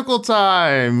 Tentacle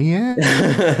time.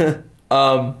 Yeah.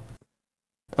 I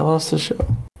lost the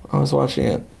show. I was watching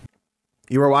it.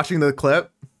 You were watching the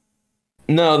clip?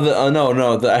 No,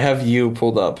 no. I have you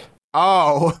pulled up.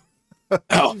 Oh.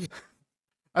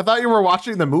 I thought you were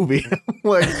watching the movie.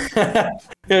 Yeah,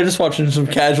 just watching some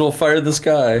casual Fire in the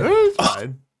Sky.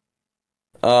 Fine.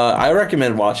 I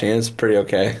recommend watching it. It's pretty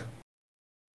okay.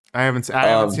 I haven't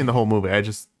seen the whole movie. I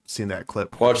just seen that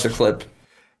clip. Watch the clip.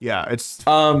 Yeah, it's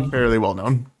Um, fairly well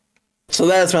known. So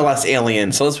that's my last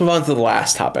alien. So let's move on to the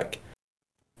last topic.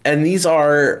 And these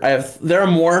are there are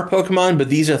more Pokemon, but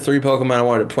these are 3 Pokemon I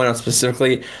wanted to point out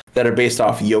specifically that are based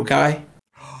off yokai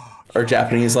or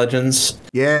Japanese legends.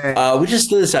 Yeah. We just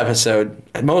did this episode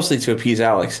mostly to appease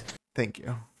Alex. Thank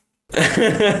you.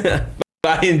 But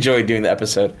I enjoyed doing the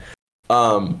episode.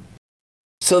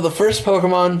 So the first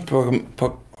Pokemon,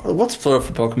 what's plural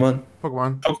for Pokemon?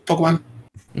 Pokemon. Pokemon.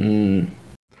 Pokemon.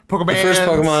 The first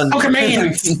Pokemon.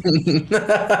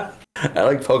 Pokemans. I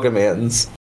like Pokemans.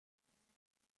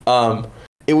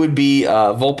 It would be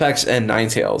Vulpix and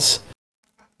Ninetales,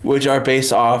 which are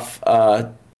based off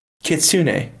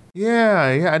Kitsune.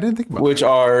 Yeah, I didn't think about which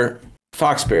are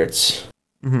fox spirits.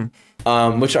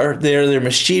 Mm-hmm. Which are they're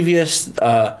mischievous.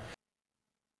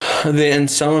 And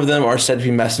some of them are said to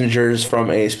be messengers from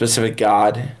a specific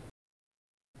god.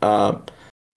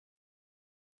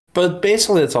 But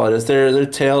basically, that's all it is. They're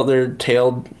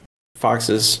tailed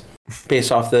foxes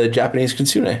based off the Japanese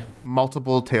kitsune.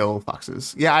 Multiple tail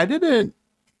foxes. Yeah, I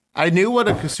knew what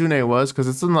a kitsune was because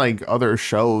it's in like other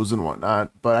shows and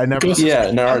whatnot, but I never.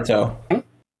 Yeah, Naruto.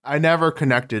 I never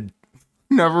connected.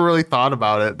 Never really thought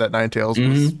about it that Ninetales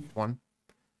was one.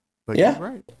 But yeah, you're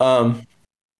right.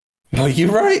 Oh,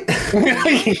 you're right.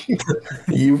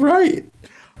 You're right.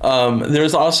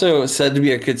 There's also said to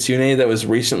be a kitsune that was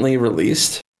recently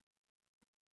released.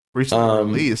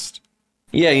 Released.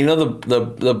 Yeah, you know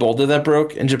the boulder that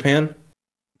broke in Japan?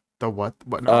 The what?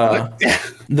 What? No,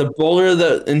 the boulder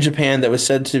that in Japan that was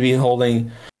said to be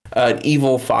holding an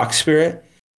evil fox spirit.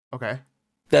 Okay.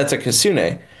 That's a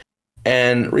kitsune.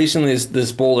 And recently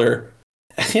this boulder,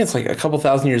 I think it's like a couple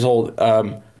thousand years old,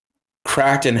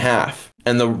 cracked in half.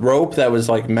 And the rope that was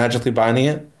like magically binding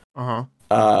it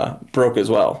broke as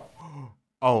well.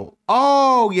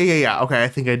 Oh, yeah. Okay, I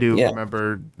think I do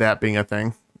remember that being a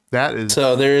thing. That is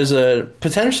so there is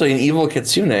potentially an evil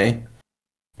kitsune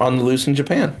on the loose in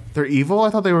Japan. They're evil? I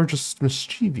thought they were just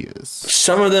mischievous.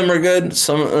 Some of them are good.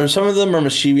 Some of them are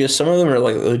mischievous. Some of them are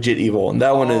like legit evil, and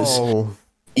that one is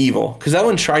evil because that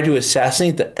one tried to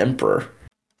assassinate the emperor.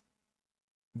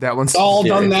 That one's all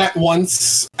done that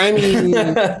once. I mean,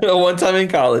 one time in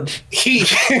college, he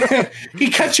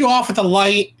cut you off at the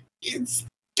light.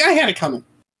 I had it coming.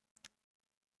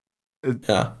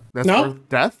 Yeah, that's no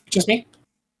death. Just me.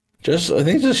 I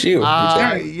think just you.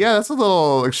 Yeah, that's a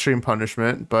little extreme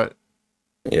punishment, but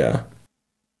yeah.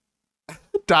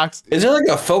 Docs, is there like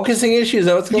a focusing issue? Is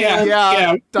that what's going on?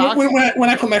 Yeah. When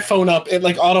I put my phone up, it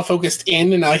like autofocused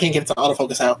in, and now I can't get it to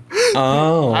autofocus out.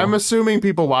 Oh, I'm assuming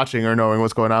people watching are knowing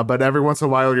what's going on, but every once in a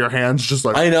while, your hands just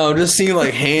like I know. I'm just seeing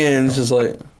like hands, just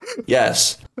like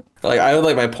yes, like I would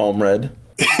like my palm red.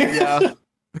 Yeah,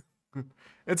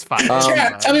 it's fine.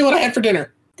 Tell me what I had for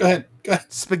dinner. Go ahead.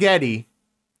 Spaghetti.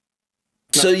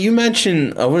 So you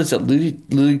mentioned what is it,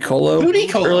 Ludicolo?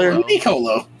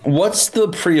 Ludicolo. What's the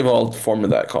pre-evolved form of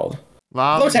that called?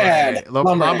 Lotad.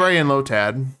 Lombre and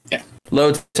Lotad. Yeah.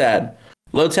 Lotad.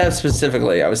 Lotad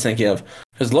specifically, I was thinking of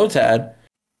because Lotad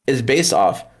is based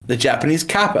off the Japanese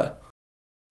kappa.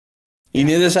 You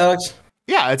knew this, Alex?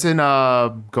 Yeah, it's in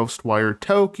Ghostwire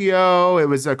Tokyo. It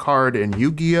was a card in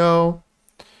Yu-Gi-Oh.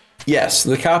 Yes,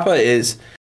 the kappa is.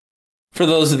 For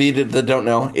those of you that don't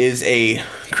know, is a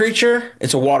creature.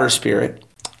 It's a water spirit.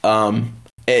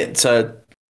 It's a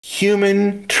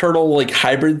human turtle like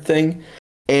hybrid thing,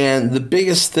 and the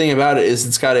biggest thing about it is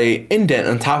it's got a indent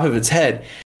on top of its head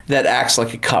that acts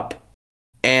like a cup.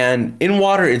 And in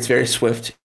water, it's very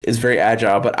swift, it's very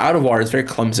agile, but out of water, it's very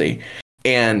clumsy.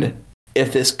 And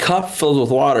if this cup filled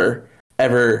with water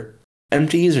ever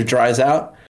empties or dries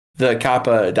out, the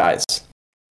kappa dies.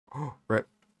 Right.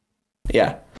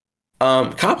 Yeah.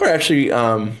 Kappa actually,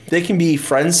 they can be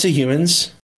friends to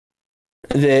humans.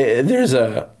 There's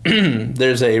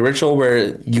a ritual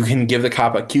where you can give the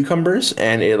kappa cucumbers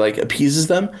and it like appeases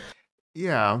them.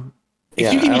 Yeah.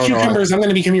 If you give me cucumbers, I'm going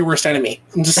to become your worst enemy.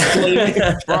 I'm just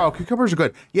bro, cucumbers are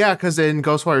good. Yeah, because in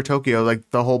Ghostwire Tokyo, like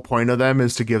the whole point of them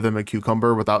is to give them a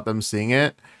cucumber without them seeing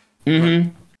it.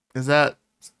 Mm-hmm. Is that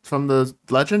from the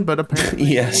legend? But apparently,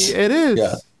 yes, it is.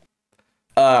 Yeah.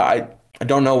 I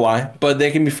don't know why, but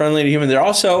they can be friendly to humans.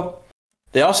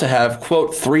 They also have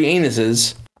quote 3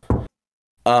 anuses.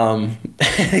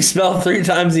 They smell 3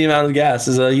 times the amount of gas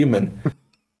as a human.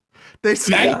 They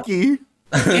stinky.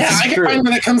 Yeah, I can find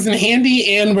where that comes in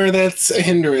handy and where that's a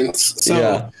hindrance.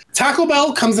 So Taco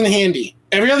Bell comes in handy.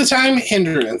 Every other time,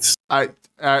 hindrance. I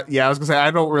was gonna say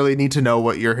I don't really need to know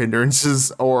what your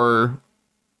hindrances or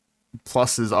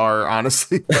pluses are,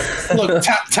 honestly. Look,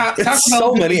 Taco Bell.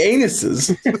 So many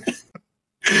anuses.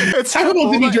 Taco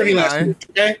Bell did me dirty last week,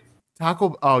 okay?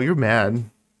 Oh, you're mad.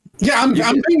 Yeah, I'm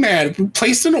being mad. We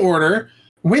placed an order,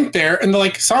 went there, and they're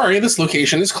like, sorry, this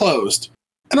location is closed.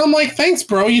 And I'm like, thanks,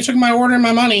 bro. You took my order and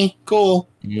my money. Cool.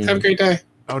 Have a great day.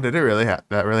 Oh, did it really that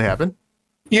really happen?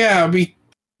 Yeah, we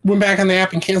went back on the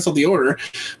app and canceled the order.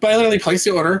 But I literally placed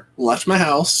the order, left my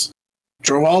house,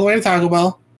 drove all the way to Taco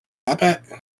Bell. I bet.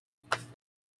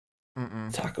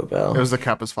 Taco Bell. It was the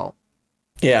Kappa's fault.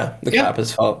 Yeah, the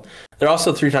Kappa's fault. They're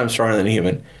also 3 times stronger than a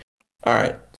human. All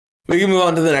right. We can move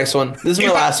on to the next one. This is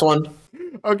my last one.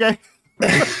 Okay.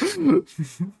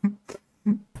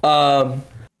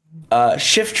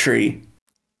 Shift Tree.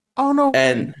 Oh, no.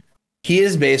 And he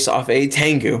is based off a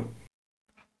Tengu.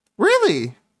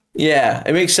 Really? Yeah,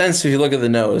 it makes sense if you look at the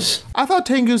nose. I thought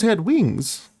Tengus had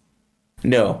wings.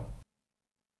 No.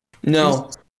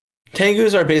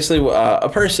 Tengus are basically a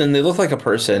person. They look like a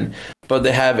person, but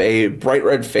they have a bright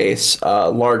red face,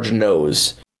 large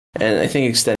nose, and I think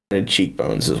extended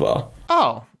cheekbones as well.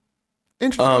 Oh,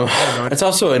 interesting. It's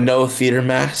also a no theater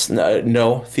mask,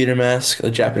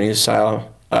 a Japanese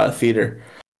style theater.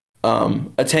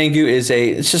 A Tengu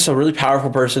it's just a really powerful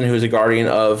person who is a guardian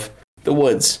of the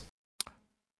woods.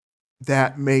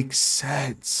 That makes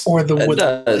sense. Or the woods.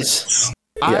 Does.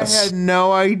 I Yes. had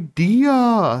no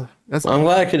idea. I'm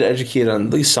glad I could educate on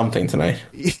at least something tonight.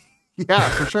 Yeah,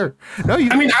 for sure. No,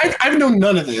 I mean, I've known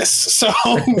none of this, so.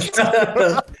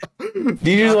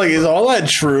 DJ's like, is all that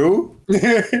true?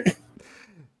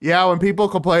 Yeah, when people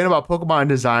complain about Pokemon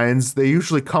designs, they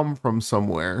usually come from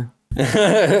somewhere.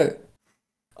 There's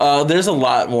a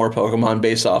lot more Pokemon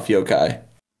based off yokai,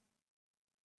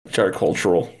 which are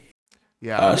cultural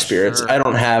spirits. Sure. I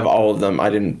don't have all of them. I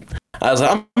was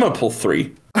like, I'm gonna pull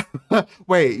 3.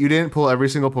 Wait, you didn't pull every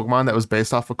single Pokemon that was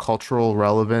based off a cultural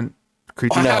relevant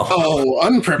creature? No. Oh,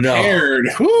 unprepared.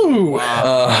 No.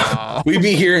 Woo. We'd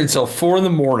be here until 4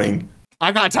 a.m.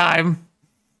 I got time.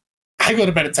 I go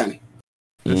to bed at 10.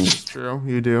 It's true,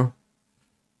 you do.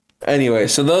 Anyway,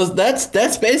 so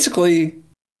that's basically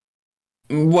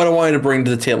what I wanted to bring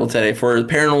to the table today for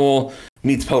Paranormal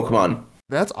meets Pokemon.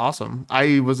 That's awesome.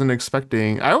 I wasn't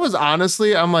expecting.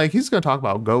 I'm like, he's going to talk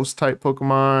about ghost type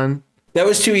Pokemon. That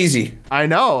was too easy. I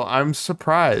know. I'm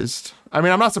surprised. I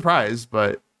mean, I'm not surprised,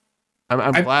 but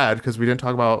I'm glad because we didn't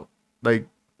talk about like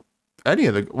any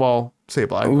of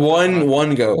Sableye.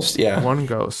 One ghost, yeah. One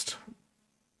ghost.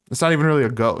 It's not even really a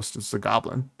ghost. It's a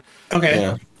goblin. Okay,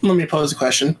 Yeah. Let me pose a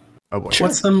question. Oh boy. Sure.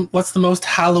 What's the most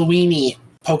Halloween-y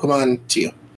Pokemon to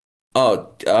you? Oh,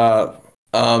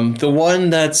 the one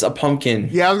that's a pumpkin.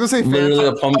 Yeah, I was gonna say Literally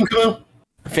a Phantom. pumpkin.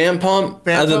 Fan pump,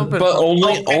 Phantom, but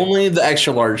only the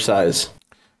extra large size.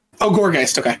 Oh,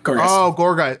 Gorgeist. Okay, Gorgeist. Oh,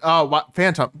 Gorgeist. Oh,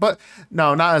 Phantom. But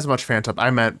no, not as much Phantom. I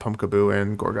meant Pumpkaboo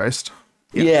and Gorgeist.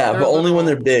 Yeah, but only when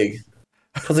little- they're big.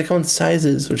 Because they come in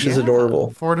sizes, which is adorable.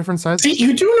 4 different sizes. See,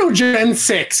 you do know Gen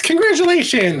 6.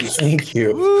 Congratulations. Thank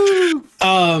you. Woo!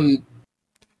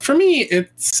 For me,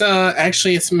 it's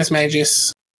actually it's Miss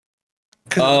Magius.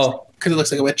 Because it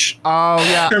looks like a witch. Oh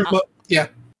yeah. Yeah.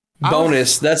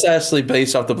 Bonus. That's actually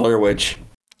based off the Blair Witch.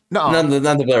 No. Not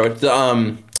the Blair Witch.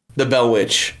 The Bell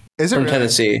Witch. Is it from really?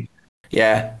 Tennessee?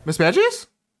 Yeah. Miss Magius?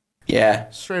 Yeah.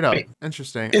 Straight up. Wait.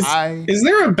 Interesting. Is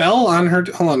there a bell on her?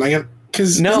 Hold on, I got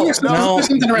because No, her neck?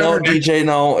 DJ,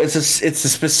 no. It's a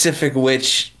specific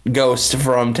witch ghost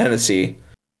from Tennessee.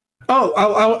 Oh,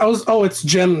 I was. Oh, it's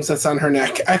gems that's on her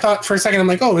neck. I thought for a second. I'm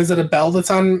like, oh, is it a bell that's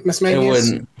on Miss Magius? It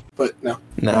wouldn't. But no.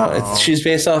 No, she's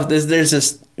based off. There's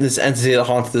this entity that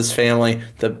haunts this family.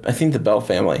 I think the Bell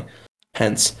family.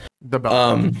 Hence. The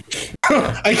bell.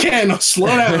 Again, slow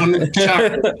down.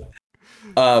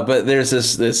 But there's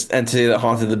this entity that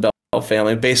haunted the Bell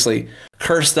family. Basically,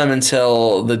 cursed them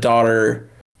until the daughter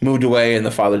moved away and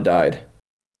the father died.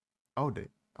 Oh,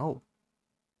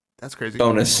 that's crazy.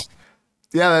 Bonus.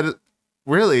 Yeah, that is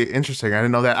really interesting. I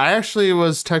didn't know that. I actually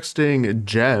was texting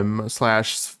Gem /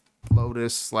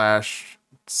 Lotus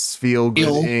 / Feel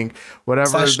Good Ink,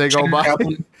 whatever they go by.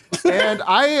 And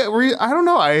I don't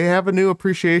know. I have a new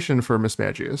appreciation for Miss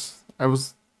Magius. I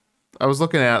was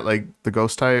looking at like the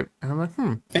ghost type, and I'm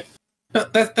like,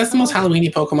 That's the most Halloween-y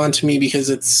Pokemon to me because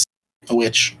it's a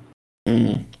witch.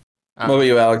 What about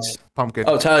you, Alex? Pumpkin.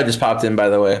 Oh, Tyler just popped in, by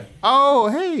the way. Oh,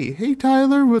 hey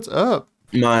Tyler, what's up?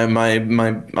 My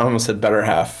I almost said better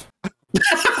half.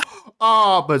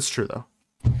 Oh, but it's true though.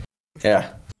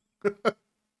 Yeah.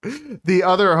 The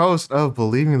other host of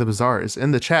Believing the Bizarre is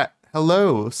in the chat.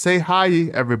 Hello, say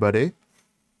hi, everybody.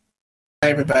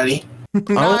 Hi, everybody.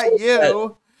 Not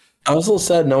you. I was a little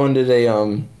sad no one did a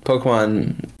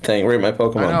Pokemon thing. Rate my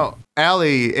Pokemon. I know.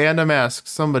 Allie and a mask.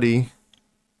 Somebody.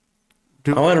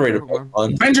 I want to rate a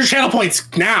Pokemon. Spend your channel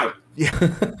points now.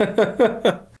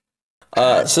 Yeah.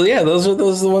 So yeah, those are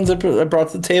the ones I brought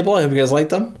to the table. I hope you guys liked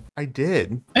them. I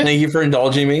did. Thank you for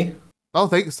indulging me. Oh,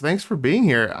 thanks for being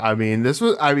here. I mean,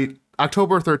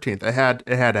 October 13th. It had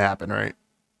to happen, right?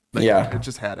 Yeah. It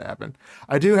just had to happen.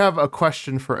 I do have a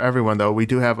question for everyone, though. We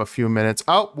do have a few minutes.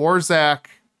 Oh, Warzak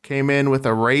came in with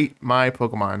a rate my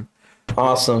Pokemon.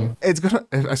 Awesome. It's gonna.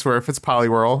 I swear, if it's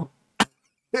Poliwhirl,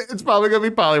 it's probably gonna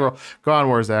be Poliwhirl. Go on,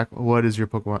 Warzak. What is your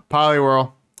Pokemon?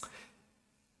 Poliwhirl.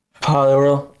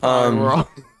 Poliwhirl. Poliwhirl.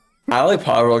 I like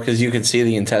Poliwhirl because you can see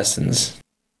the intestines.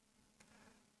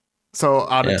 So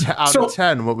out of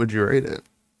 10, what would you rate it?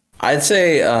 I'd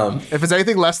say if it's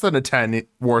anything less than a 10,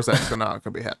 Warzak's not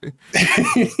gonna be happy.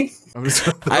 I'm just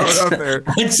gonna throw it out there.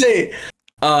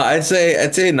 I'd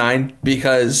say a 9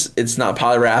 because it's not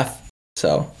Poliwrath.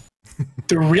 So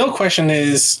the real question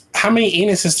is, how many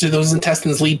anuses do those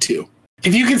intestines lead to?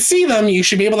 If you can see them, you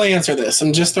should be able to answer this.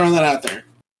 I'm just throwing that out there.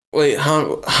 Wait,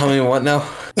 how many what now?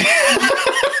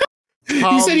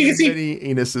 You said you can see many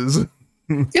anuses.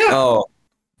 Yeah. Oh.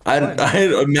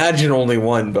 I'd imagine only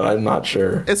one, but I'm not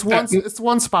sure. It's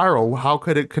one spiral. How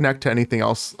could it connect to anything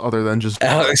else other than just...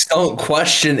 Alex, don't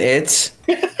question it.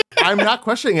 I'm not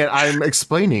questioning it. I'm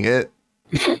explaining it.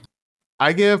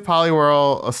 I give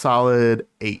Poliwhirl a solid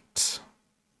 8.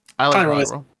 I like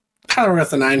Poliwhirl.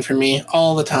 Poliwhirl's a 9 for me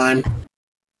all the time.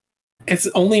 It's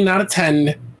only not a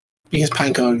 10 because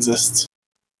Pineco exists.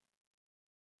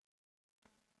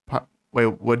 Wait,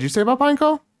 what did you say about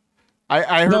Pineco?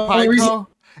 I heard Pineco.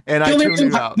 And I tuned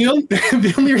you out. The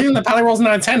only reason that Poliwhirl's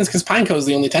not a 10 is because Pineco is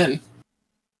the only 10.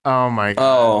 Oh my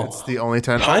god. It's the only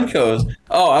 10. Pineco's.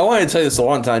 Oh, I wanted to tell you this a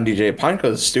long time, DJ.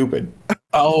 Pineco's stupid.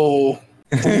 Oh.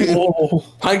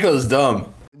 Pineco's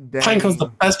dumb. Dang. Pineco's the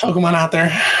best Pokemon out there.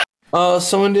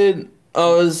 Someone did.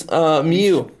 Oh, it was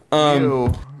Mew.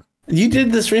 Mew. You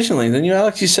did this recently, didn't you,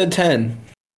 Alex? You said 10.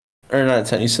 Or not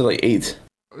 10, you said like 8.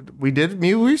 We did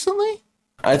Mew recently?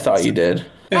 I thought you did.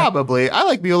 Probably. I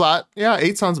like Mew a lot. Yeah,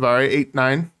 8 sounds about right. 8,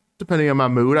 9, depending on my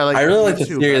mood. I really like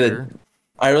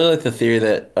the theory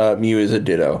that Mew is a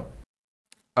Ditto.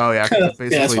 Oh yeah, because it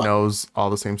basically knows all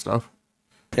the same stuff.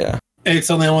 Yeah, it's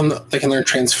the only one that can learn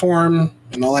transform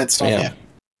and all that stuff. Yeah.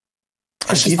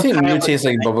 Do you think Mew tastes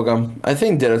like bubblegum? I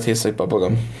think Ditto tastes like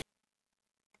bubblegum.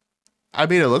 I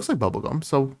mean, it looks like bubblegum,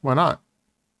 so why not?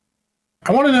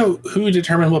 I want to know who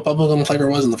determined what bubblegum flavor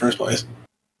was in the first place.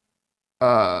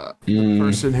 The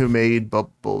person who made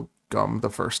bubble gum the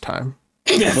first time.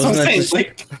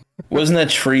 Wasn't that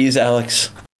trees,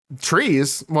 Alex?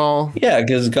 Trees? Well, yeah,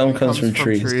 because gum comes from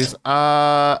trees.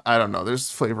 I don't know. There's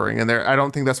flavoring in there. I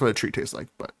don't think that's what a tree tastes like,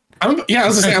 but I was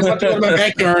gonna say I'm about to go to my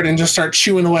backyard and just start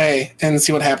chewing away and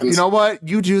see what happens. You know what?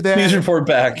 You do that. Please report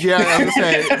back. Yeah, I was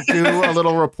gonna say do a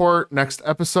little report next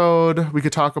episode. We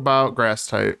could talk about grass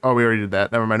type. Oh, we already did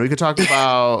that. Never mind. We could talk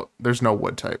about there's no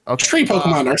wood type. Okay. Tree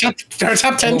Pokemon. Our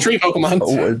top 10 tree Pokemon.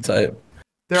 Wood type.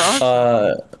 There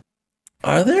are.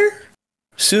 Are there?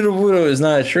 Sudowoodo is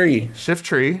not a tree. Shift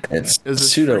tree. It's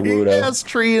Sudowoodo. Yes,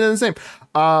 tree and the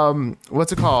same.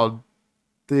 What's it called?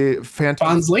 The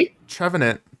Bonsley?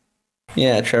 Trevenant.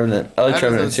 Yeah, Trevenant. I like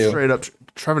Trevenant too. Straight up,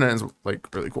 Trevenant is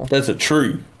like really cool. That's a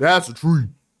tree. That's a tree.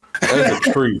 That's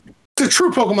a tree. It's a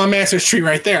true Pokemon Master's tree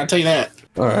right there. I'll tell you that.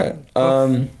 All right.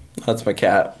 That's my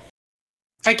cat.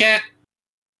 Hi, cat.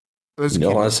 You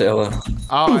don't want to say hello.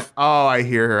 Oh, I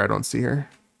hear her. I don't see her.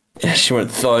 Yeah, she went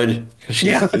thud.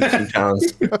 She's 15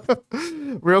 pounds.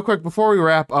 Real quick, before we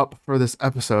wrap up for this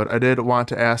episode, I did want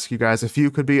to ask you guys if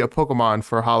you could be a Pokemon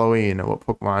for Halloween, what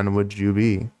Pokemon would you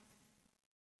be?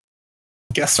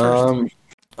 Guess first.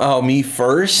 Me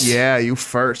first? Yeah, you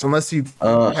first. Unless you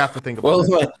have to think about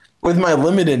it. With my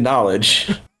limited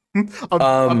knowledge.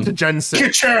 up to Gen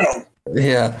 6.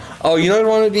 Yeah. Oh, you know what I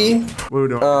want to be? What are we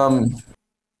doing?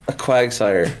 A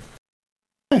Quagsire.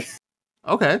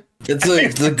 Okay.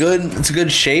 It's a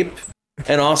good shape,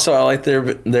 and also I like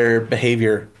their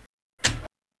behavior.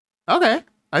 Okay,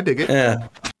 I dig it. Yeah,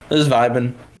 just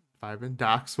vibing.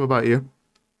 Docs, what about you?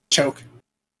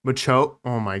 Machoke.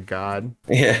 Oh my god.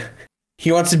 Yeah,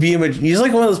 he wants to be he's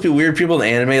like one of those weird people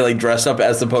in anime, like dressed up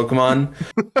as the Pokemon,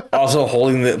 also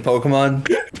holding the Pokemon.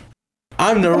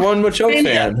 I'm the one Machoke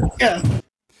fan. Yeah.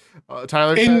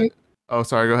 Tyler said. Oh,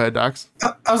 sorry. Go ahead, Docs.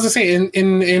 I was gonna say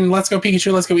in Let's Go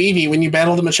Pikachu, Let's Go Eevee, when you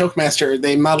battle the Machoke Master,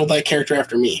 they modeled that character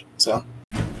after me. So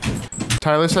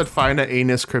Tyler said, "Find an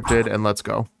anus cryptid and let's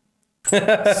go."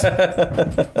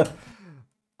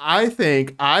 I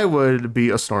think I would be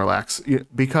a Snorlax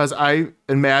because I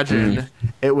imagine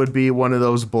it would be one of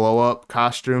those blow up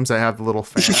costumes that have the little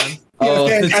fan.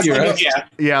 The T-Rex.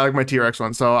 Yeah, like my T-Rex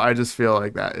one. So I just feel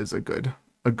like that is a good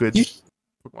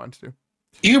Pokemon to do.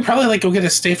 You could probably like go get a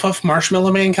Stay Puft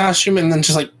Marshmallow Man costume and then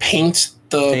just like paint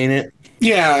it.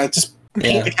 Yeah, just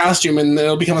paint the costume and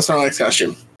it'll become a Snorlax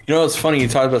costume. You know, it's funny you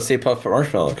talked about Stay Puft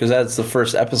Marshmallow because that's the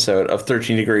first episode of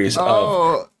 13 Degrees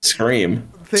of Scream.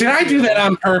 Did I do that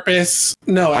on purpose?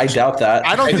 No, I doubt that.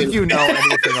 I don't think you know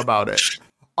anything about it.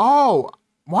 Oh,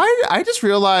 why? I just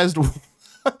realized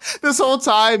this whole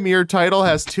time your title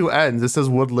has two N's. It says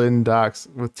Woodland Docks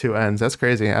with two N's. That's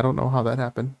crazy. I don't know how that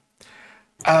happened.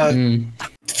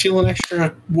 Feeling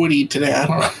extra woody today. I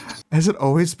don't know. Has it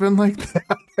always been like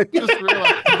that? I just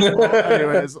realized. Well,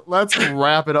 anyways, let's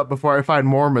wrap it up before I find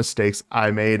more mistakes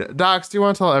I made. Docs, do you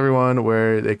want to tell everyone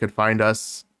where they could find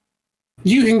us?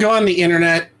 You can go on the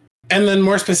internet, and then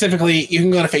more specifically, you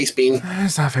can go to Facebean.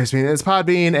 It's not Facebean. It's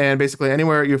Podbean, and basically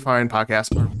anywhere you find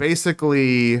podcasts are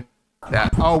basically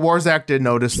that. Oh, Warzak did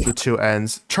notice the two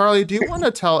N's. Charlie, do you want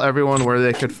to tell everyone where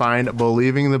they could find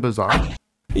Believing the Bizarre?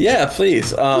 Yeah,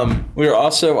 please. We are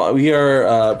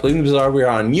Believing the Bizarre. We are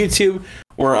on YouTube.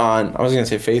 We're on, I was going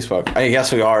to say Facebook. I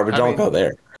guess we are, but don't go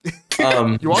there. You are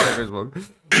on Facebook.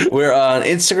 We're on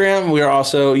Instagram. We are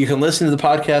also, you can listen to the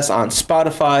podcast on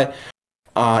Spotify,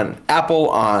 on Apple,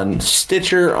 on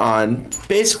Stitcher, on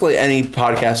basically any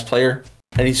podcast player,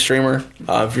 any streamer.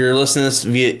 If you're listening to this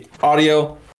via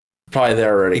audio, probably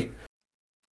there already.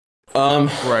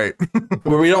 Right.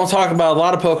 Where we don't talk about a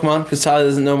lot of Pokemon because Tyler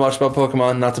doesn't know much about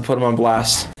Pokemon. Not to put him on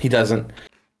blast, he doesn't.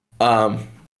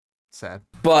 Sad.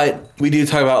 But we do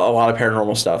talk about a lot of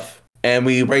paranormal stuff, and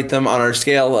we rate them on our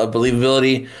scale of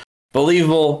believability: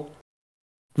 believable,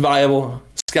 viable,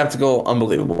 skeptical,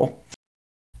 unbelievable.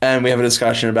 And we have a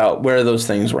discussion about where those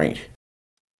things rank.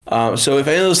 So if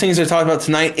any of those things I talked about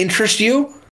tonight interest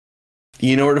you,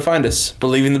 you know where to find us.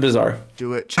 Believing the Bizarre.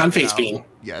 Do it. On Facebean.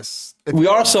 Yes. We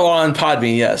are also on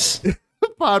Podbean, yes.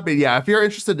 Podbean, yeah. If you're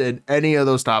interested in any of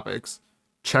those topics,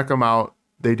 check them out.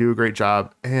 They do a great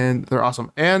job, and they're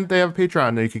awesome. And they have a Patreon,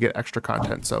 and you can get extra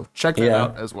content. So check that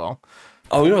out as well.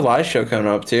 Oh, we have a live show coming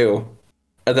up, too.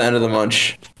 At the end of the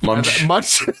munch. Munch. At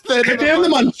the end of the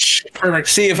munch. Perfect.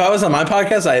 See, if I was on my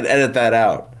podcast, I'd edit that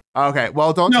out. Okay,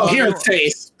 well, don't. No, here it's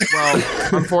safe. Well,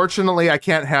 unfortunately, I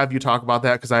can't have you talk about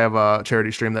that because I have a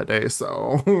charity stream that day.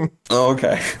 So. Oh,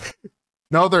 okay.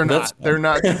 No, they're not. They're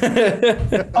not.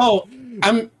 Oh,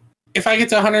 if I get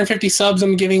to 150 subs,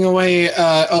 I'm giving away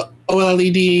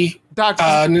OLED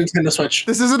Nintendo Switch.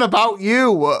 This isn't about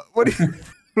you. What do you?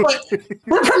 But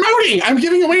we're promoting. I'm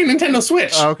giving away a Nintendo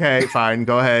Switch. Okay, fine.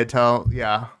 Go ahead.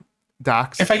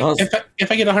 Docs. If I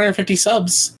get 150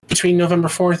 subs between November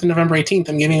 4th and November 18th,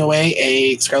 I'm giving away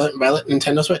a Scarlet and Violet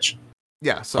Nintendo Switch.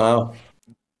 Yeah. So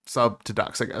sub to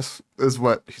Docs, I guess, is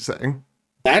what he's saying.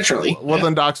 Naturally.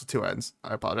 Woodland Docs with two N's.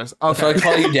 I apologize. Okay. If I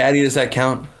call you Daddy, does that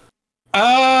count?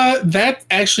 That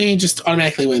actually just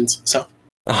automatically wins. So.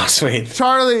 Oh, sweet.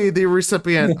 Charlie, the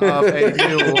recipient of a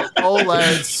new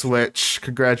OLED Switch.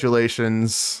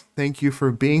 Congratulations. Thank you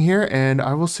for being here, and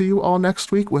I will see you all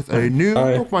next week with a new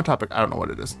Pokemon topic. I don't know what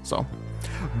it is. So,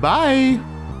 bye.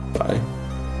 Bye.